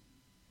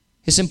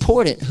 It's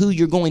important who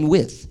you're going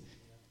with.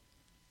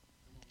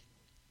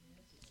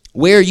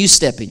 Where are you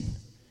stepping?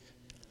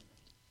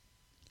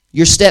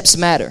 Your steps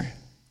matter.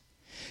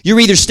 You're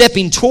either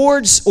stepping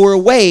towards or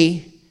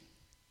away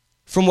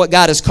from what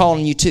God is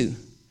calling you to.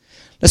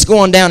 Let's go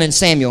on down in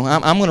Samuel.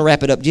 I'm going to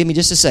wrap it up. Give me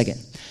just a second.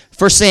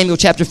 1 Samuel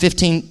chapter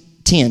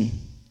 15:10.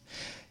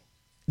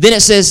 Then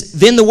it says,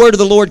 then the word of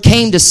the Lord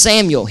came to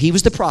Samuel. He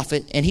was the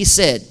prophet, and he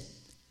said,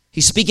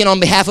 he's speaking on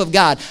behalf of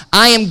God,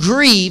 I am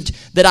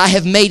grieved that I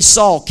have made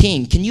Saul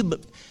king.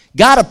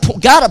 God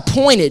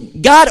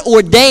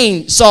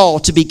ordained Saul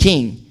to be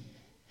king.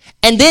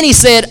 And then he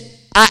said,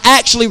 I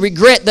actually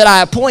regret that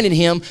I appointed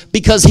him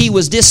because he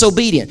was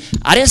disobedient.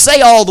 I didn't say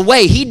all the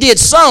way. He did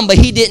some, but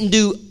he didn't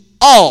do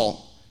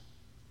all.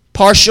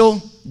 Partial,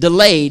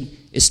 delayed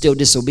is still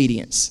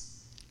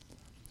disobedience.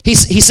 He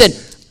said,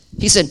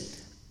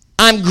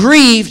 I'm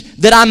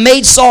grieved that I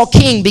made Saul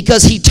king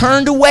because he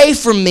turned away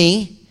from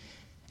me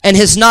and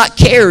has not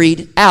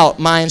carried out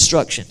my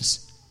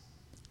instructions.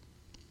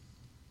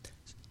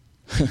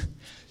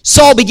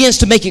 Saul begins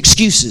to make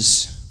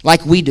excuses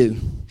like we do.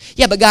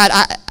 Yeah, but God,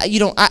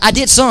 I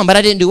did some, but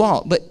I didn't do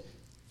all.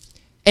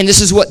 And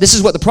this is what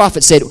the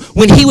prophet said.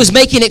 When he was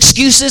making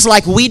excuses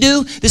like we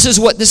do, this is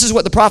what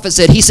the prophet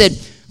said. He said,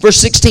 verse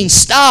 16,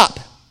 stop.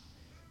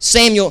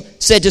 Samuel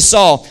said to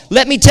Saul,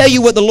 let me tell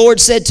you what the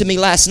Lord said to me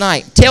last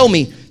night. Tell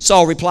me,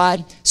 Saul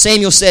replied.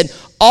 Samuel said,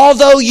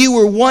 although you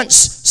were once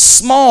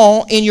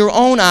small in your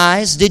own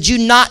eyes, did you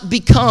not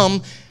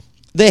become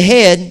the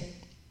head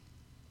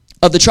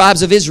of the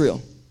tribes of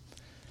Israel?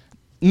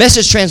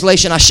 Message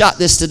translation, I shot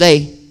this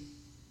today.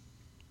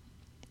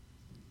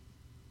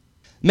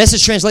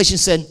 Message translation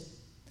said,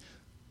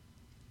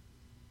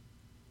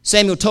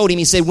 Samuel told him,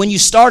 he said, when you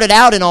started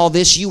out in all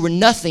this, you were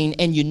nothing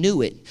and you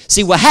knew it.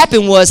 See, what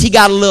happened was he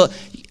got a little,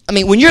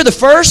 when you're the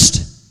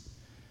first,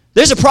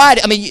 there's a pride,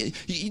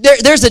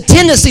 there's a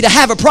tendency to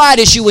have a pride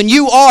issue when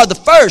you are the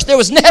first. There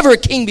was never a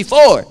king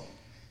before.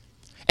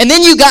 And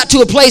then you got to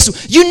a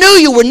place, you knew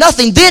you were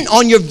nothing. Then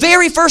on your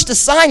very first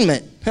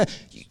assignment,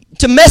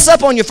 to mess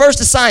up on your first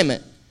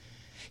assignment.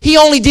 He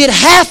only did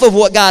half of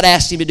what God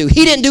asked him to do.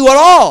 He didn't do it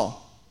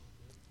all.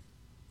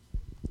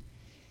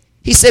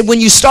 He said, when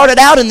you started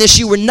out in this,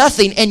 you were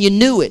nothing and you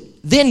knew it.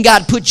 Then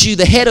God put you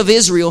the head of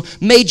Israel,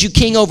 made you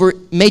king over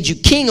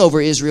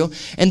Israel,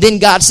 and then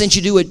God sent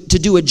you to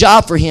do a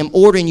job for him,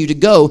 ordering you to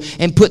go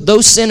and put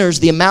those sinners,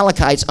 the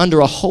Amalekites, under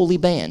a holy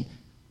ban.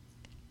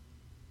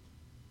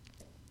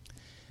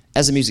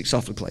 As the music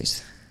softly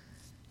plays.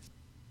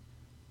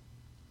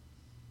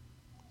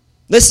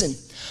 Listen,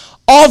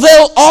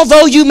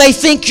 although you may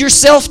think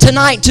yourself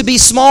tonight to be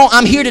small,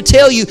 I'm here to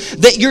tell you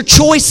that your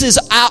choices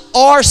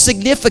are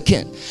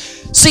significant.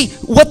 See,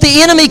 what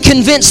the enemy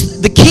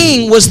convinced the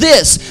king was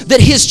this, that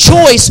his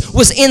choice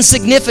was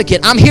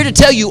insignificant. I'm here to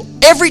tell you,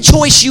 every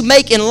choice you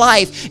make in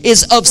life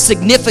is of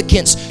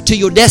significance to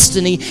your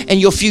destiny and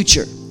your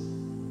future.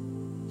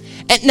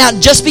 And now,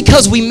 just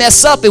because we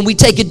mess up and we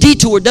take a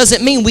detour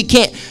doesn't mean we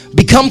can't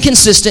become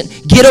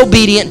consistent, get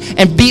obedient,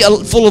 and be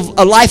full of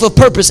a life of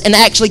purpose and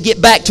actually get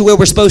back to where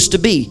we're supposed to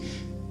be.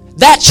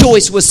 That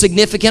choice was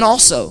significant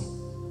also.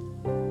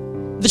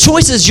 The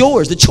choice is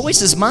yours. The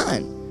choice is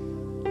mine.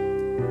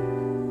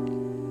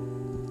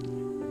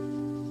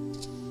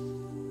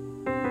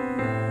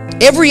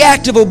 Every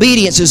act of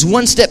obedience is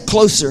one step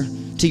closer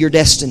to your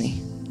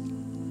destiny.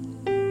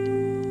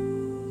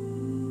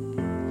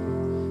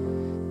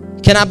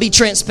 Can I be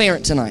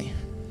transparent tonight?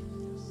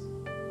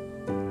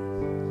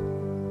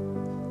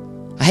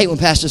 I hate when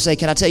pastors say,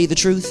 can I tell you the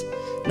truth?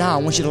 No, I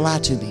want you to lie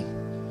to me.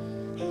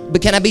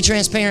 But can I be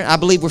transparent? I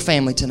believe we're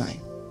family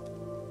tonight.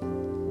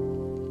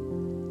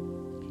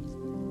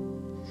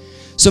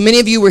 So many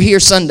of you were here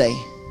Sunday.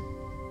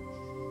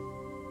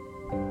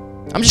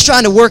 I'm just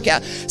trying to work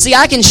out. See,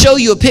 I can show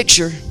you a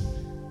picture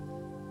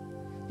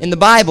in the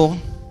Bible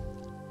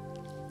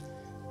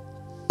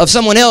of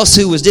someone else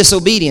who was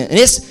disobedient. And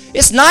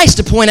it's nice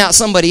to point out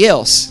somebody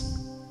else.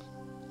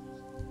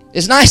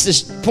 It's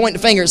nice to point the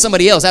finger at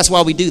somebody else. That's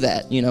why we do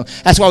that, you know.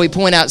 That's why we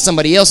point out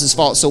somebody else's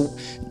fault so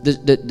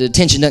the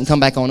attention doesn't come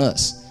back on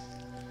us.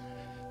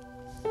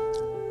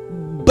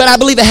 But I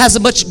believe it has a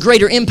much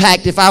greater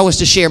impact if I was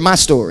to share my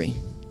story.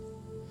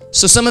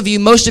 So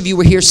most of you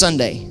were here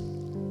Sunday.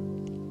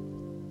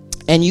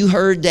 And you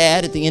heard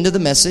Dad at the end of the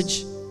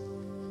message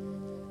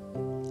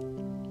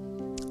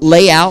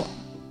lay out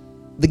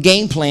the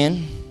game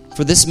plan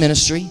for this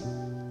ministry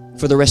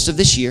for the rest of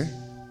this year.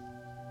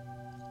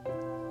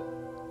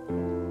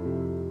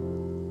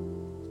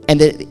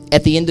 And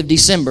at the end of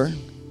December,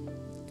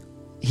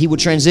 he would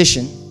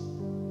transition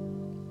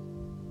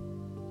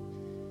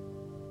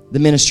the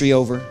ministry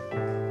over,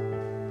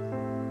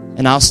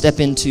 and I'll step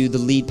into the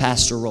lead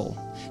pastor role.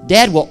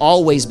 Dad will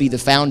always be the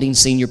founding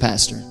senior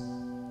pastor.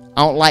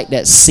 I don't like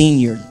that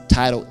senior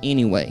title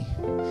anyway.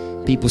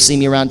 People see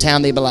me around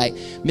town, they be like,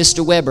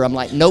 Mr. Weber. I'm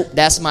like, nope,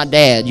 that's my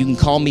dad. You can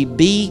call me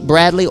B.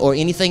 Bradley or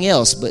anything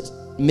else, but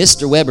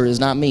Mr. Weber is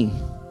not me.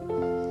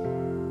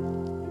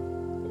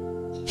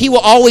 He will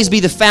always be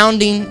the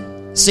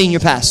founding senior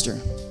pastor.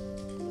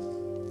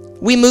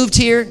 We moved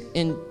here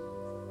in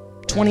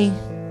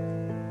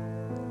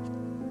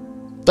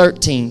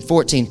 2013,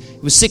 14.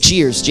 It was 6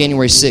 years,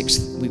 January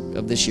 6th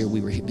of this year.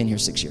 Been here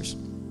 6 years.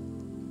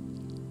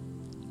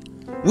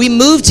 We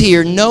moved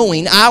here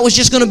knowing I was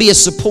just going to be a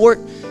support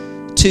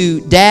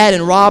to Dad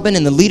and Robin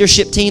and the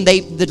leadership team.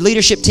 The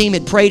leadership team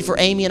had prayed for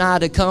Amy and I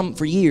to come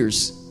for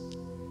years.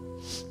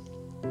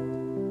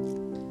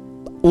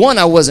 One,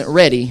 I wasn't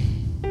ready.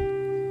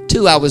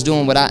 Two, I was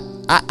doing what I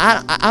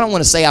don't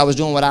want to say I was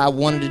doing what I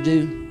wanted to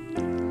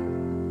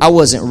do. I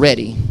wasn't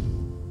ready.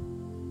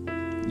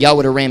 Y'all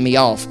would have ran me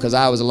off because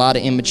I was a lot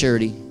of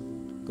immaturity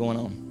going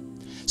on.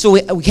 So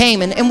we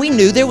came and we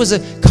knew there was a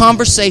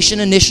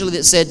conversation initially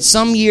that said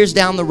some years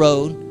down the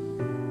road,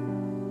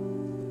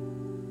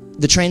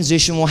 the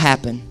transition will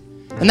happen.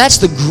 And that's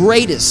the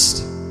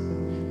greatest.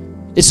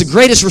 It's the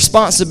greatest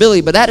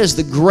responsibility, but that is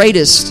the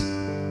greatest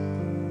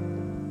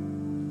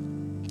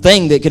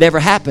thing that could ever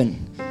happen,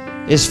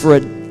 is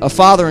for a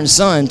father and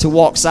son to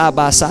walk side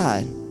by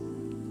side.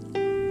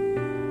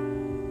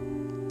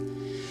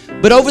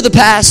 But over the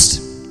past,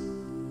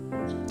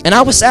 and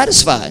I was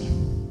satisfied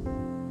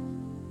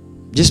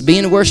just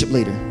being a worship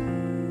leader.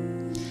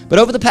 But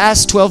over the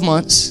past 12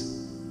 months,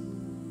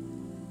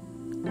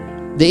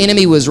 the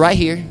enemy was right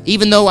here.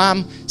 Even though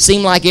I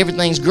seem like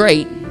everything's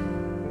great,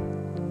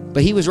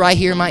 but he was right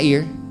here in my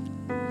ear.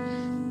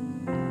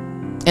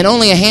 And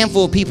only a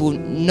handful of people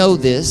know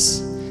this,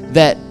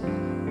 that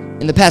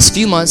in the past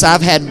few months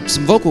I've had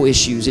some vocal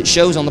issues. It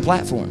shows on the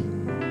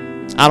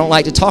platform. I don't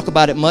like to talk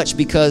about it much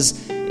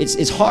because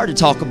it's hard to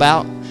talk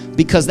about,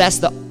 because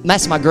that's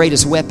my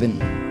greatest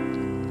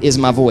weapon, is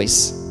my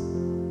voice.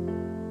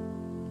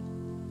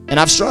 And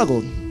I've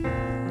struggled.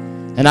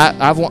 And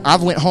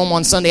I've went home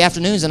on Sunday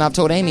afternoons and I've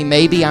told Amy,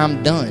 maybe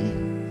I'm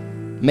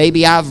done.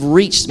 Maybe I've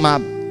reached my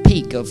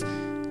peak of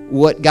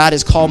what God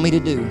has called me to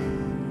do.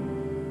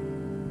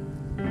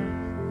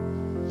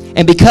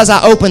 And because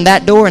I opened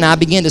that door and I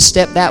began to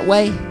step that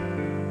way,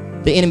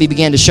 the enemy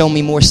began to show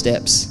me more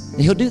steps.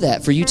 And he'll do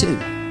that for you too.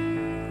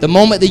 The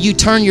moment that you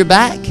turn your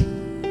back,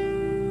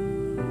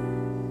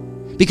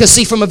 Because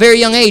see, from a very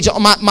young age,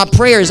 my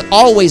prayer has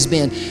always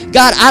been,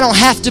 God, I don't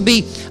have to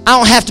be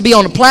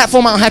on a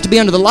platform. I don't have to be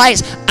under the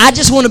lights. I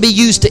just want to be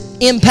used to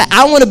impact.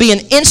 I want to be an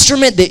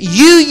instrument that you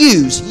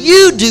use.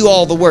 You do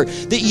all the work.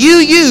 That you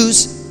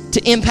use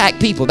to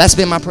impact people. That's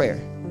been my prayer.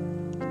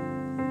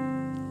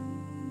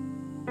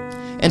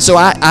 And so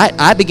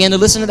I began to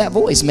listen to that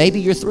voice.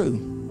 Maybe you're through.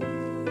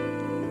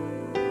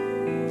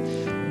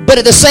 But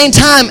at the same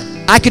time,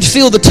 I could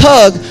feel the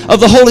tug of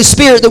the Holy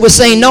Spirit that was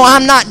saying, no,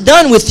 I'm not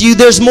done with you.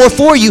 There's more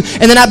for you.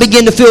 And then I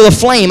begin to feel a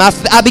flame.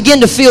 I begin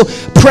to feel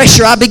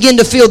pressure. I begin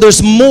to feel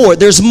there's more.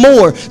 There's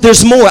more.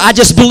 There's more. I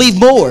just believe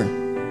more.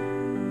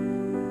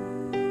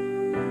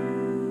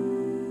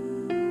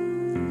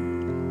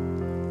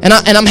 And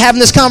I'm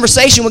having this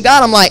conversation with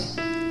God. I'm like,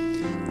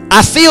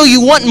 I feel you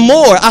wanting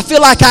more. I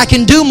feel like I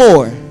can do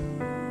more.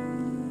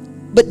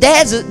 But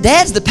Dad's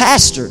the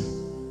pastor.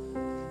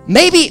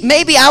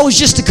 Maybe I was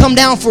just to come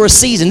down for a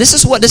season. This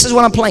is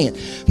what I'm playing.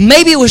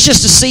 Maybe it was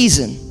just a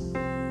season.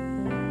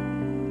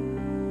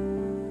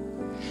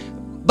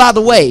 By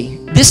the way,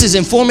 this is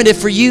informative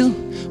for you,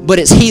 but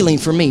it's healing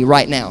for me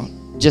right now.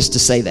 Just to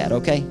say that,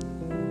 okay?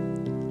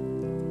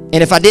 And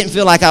if I didn't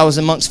feel like I was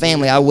amongst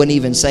family, I wouldn't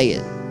even say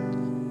it.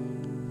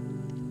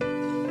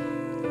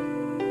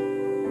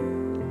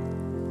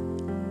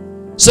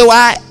 So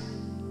I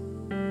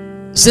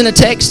sent a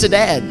text to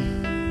Dad.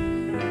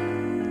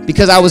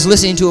 Because I was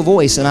listening to a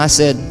voice, and I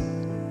said,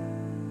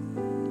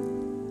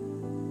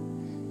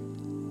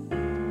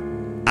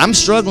 I'm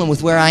struggling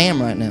with where I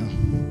am right now.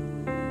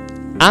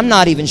 I'm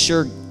not even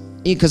sure,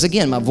 because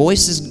again, my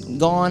voice is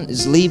gone,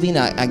 is leaving.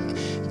 I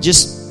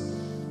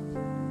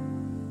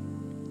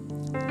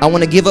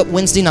want to give up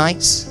Wednesday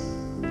nights.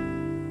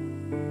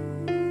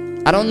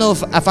 I don't know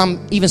if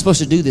I'm even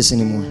supposed to do this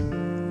anymore.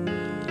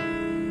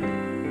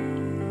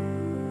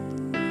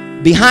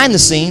 Behind the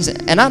scenes,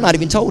 and I've not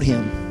even told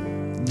him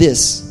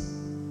this,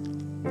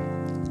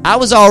 I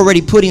was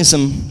already putting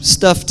some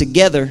stuff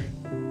together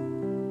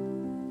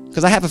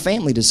because I have a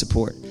family to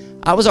support.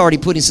 I was already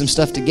putting some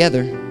stuff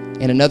together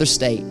in another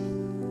state,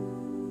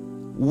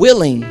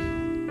 willing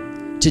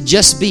to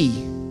just be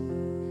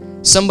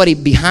somebody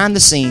behind the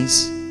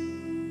scenes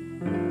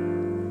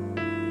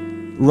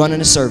running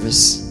a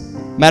service.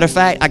 Matter of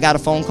fact, I got a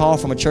phone call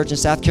from a church in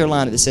South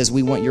Carolina that says,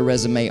 we want your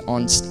resume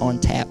on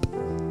tap.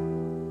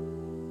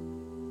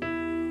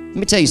 Let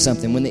me tell you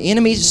something. When the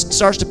enemy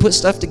starts to put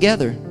stuff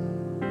together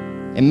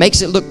and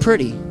makes it look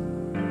pretty,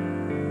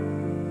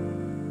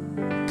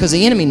 because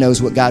the enemy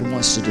knows what God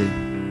wants to do.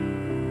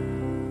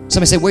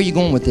 Somebody say, where are you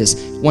going with this?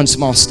 One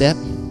small step.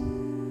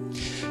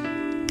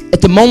 At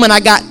the moment I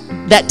got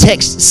that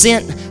text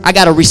sent, I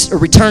got a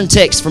return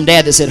text from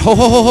Dad that said,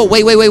 ho,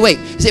 wait.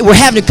 We're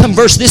having to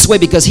converse this way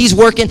because he's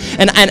working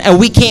and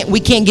we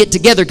can't get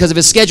together because of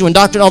his schedule and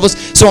doctor and all this.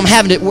 So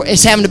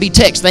it's having to be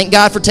text. Thank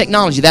God for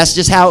technology. That's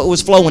just how it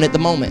was flowing at the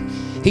moment.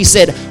 He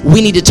said, we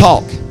need to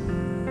talk.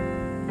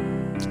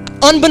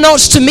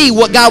 Unbeknownst to me,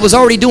 what God was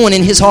already doing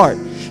in his heart.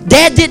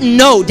 Dad didn't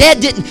know.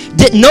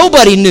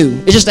 Nobody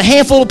knew. It's just a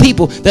handful of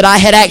people that I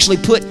had actually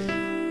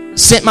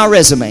sent my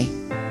resume.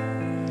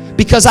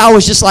 Because I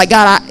was just like,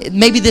 God,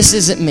 maybe this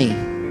isn't me.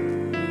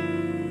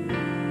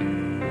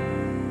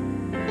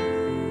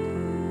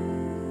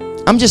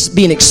 I'm just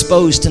being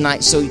exposed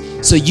tonight so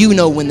you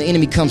know when the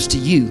enemy comes to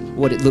you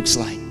what it looks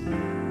like.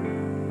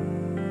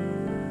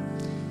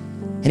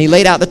 And he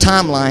laid out the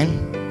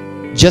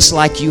timeline just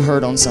like you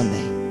heard on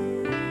Sunday.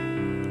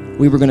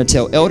 We were going to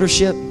tell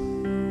eldership,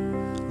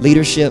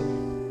 leadership,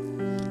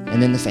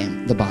 and then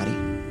the body.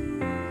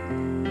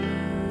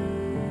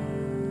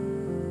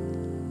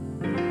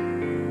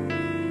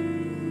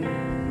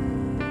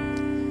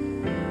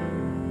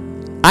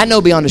 I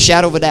know beyond a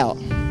shadow of a doubt.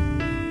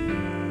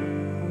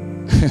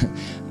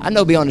 I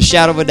know beyond a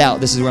shadow of a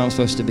doubt this is where I'm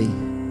supposed to be.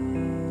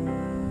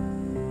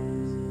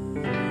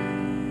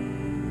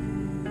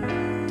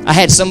 I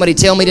had somebody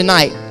tell me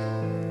tonight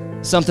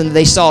something that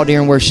they saw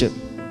during worship.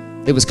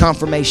 It was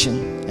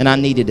confirmation, and I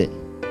needed it.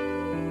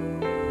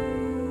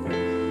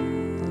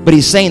 But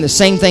he's saying the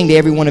same thing to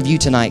every one of you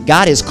tonight.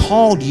 God has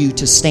called you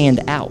to stand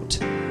out.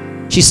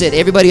 She said,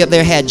 everybody up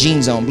there had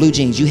jeans on, blue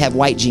jeans. You have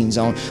white jeans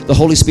on. The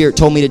Holy Spirit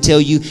told me to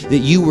tell you that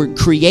you were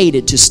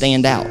created to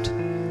stand out.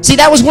 See,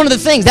 that was one of the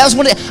things.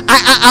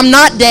 I'm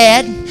not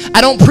Dad.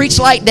 I don't preach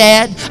like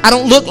Dad. I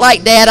don't look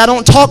like Dad. I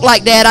don't talk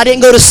like Dad. I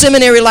didn't go to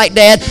seminary like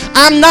Dad.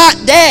 I'm not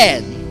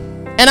Dad.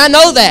 And I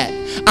know that.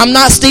 I'm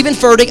not Stephen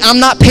Furtick. I'm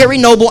not Perry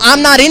Noble.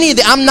 I'm not any of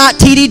that. I'm not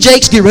T.D.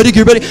 Jakes. Get ready.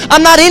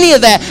 I'm not any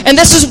of that. And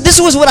this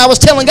was what I was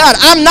telling God.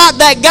 I'm not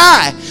that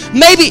guy.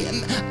 Maybe,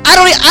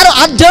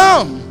 I'm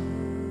dumb.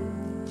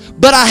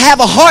 But I have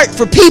a heart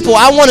for people.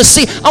 I want to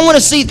see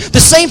the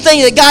same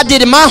thing that God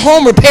did in my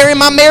home, repairing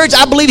my marriage.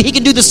 I believe he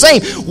can do the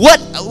same.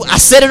 I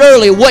said it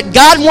earlier, what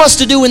God wants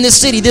to do in this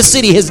city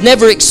has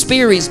never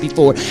experienced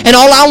before. And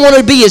all I want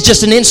to be is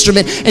just an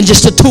instrument and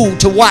just a tool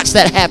to watch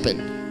that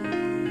happen.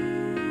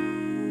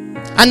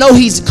 I know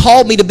he's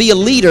called me to be a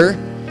leader,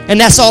 and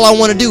that's all I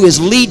want to do is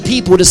lead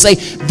people to say,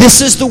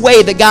 this is the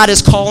way that God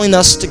is calling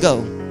us to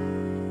go.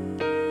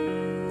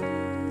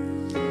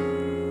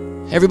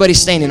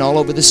 Everybody's standing all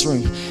over this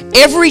room.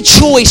 Every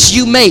choice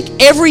you make,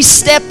 every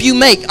step you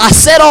make, I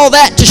said all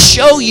that to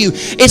show you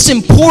it's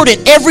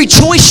important. Every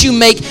choice you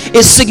make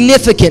is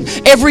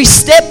significant. Every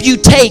step you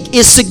take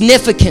is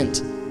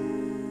significant.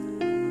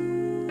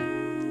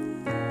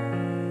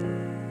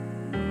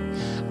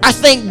 I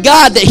thank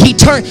God that He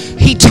turned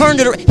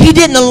it around. He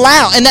didn't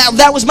allow, and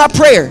that was my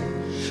prayer.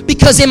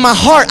 Because in my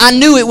heart, I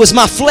knew it was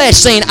my flesh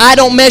saying, I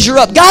don't measure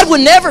up. God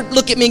would never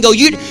look at me and go,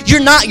 you're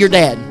not your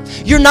dad.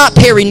 You're not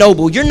Perry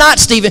Noble. You're not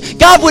Stephen.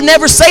 God would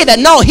never say that.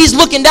 No, He's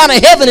looking down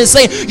at heaven and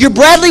saying, you're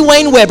Bradley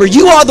Wayne Weber.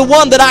 You are the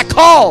one that I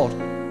called.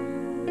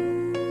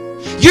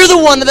 You're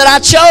the one that I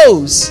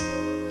chose.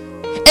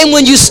 And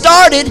when you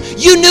started,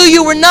 you knew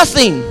you were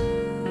nothing.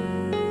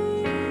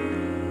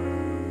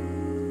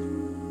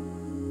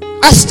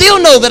 I still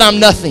know that I'm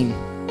nothing.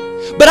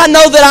 But I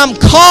know that I'm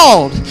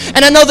called.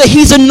 And I know that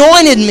He's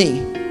anointed me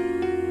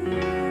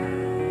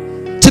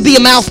to be a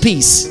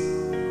mouthpiece.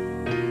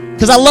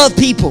 Because I love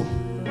people.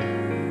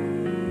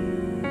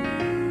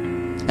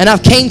 And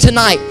I've came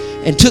tonight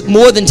and took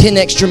more than 10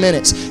 extra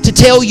minutes to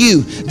tell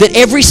you that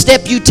every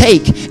step you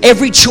take,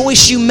 every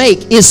choice you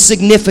make is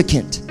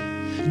significant.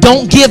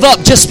 Don't give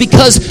up just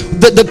because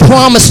the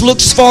promise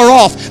looks far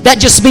off. That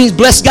just means,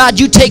 bless God,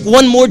 you take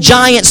one more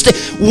giant step.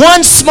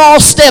 One small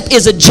step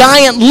is a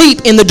giant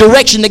leap in the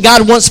direction that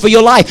God wants for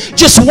your life.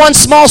 Just one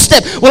small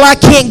step. Well, I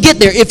can't get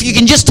there. If you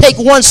can just take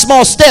one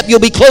small step, you'll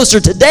be closer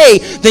today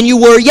than you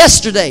were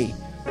yesterday.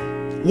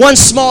 One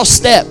small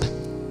step.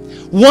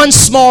 One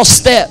small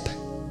step.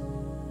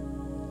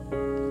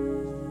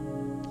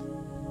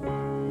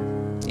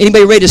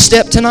 Anybody ready to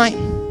step tonight?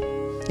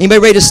 Anybody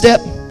ready to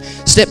step?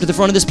 Step to the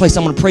front of this place.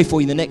 I'm going to pray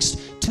for you in the next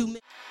 2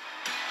 minutes.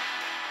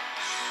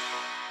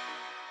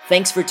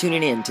 Thanks for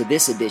tuning in to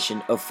this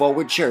edition of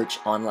Forward Church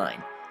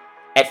Online.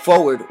 At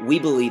Forward, we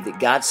believe that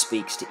God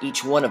speaks to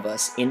each one of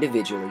us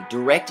individually,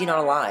 directing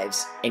our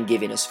lives and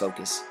giving us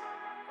focus.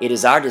 It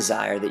is our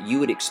desire that you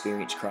would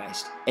experience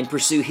Christ and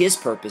pursue His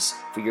purpose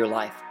for your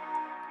life.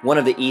 One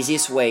of the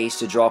easiest ways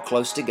to draw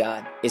close to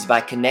God is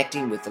by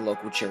connecting with the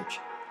local church.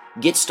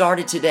 Get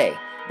started today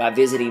by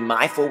visiting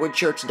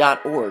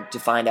myforwardchurch.org to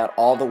find out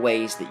all the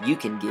ways that you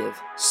can give,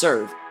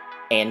 serve,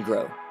 and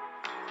grow.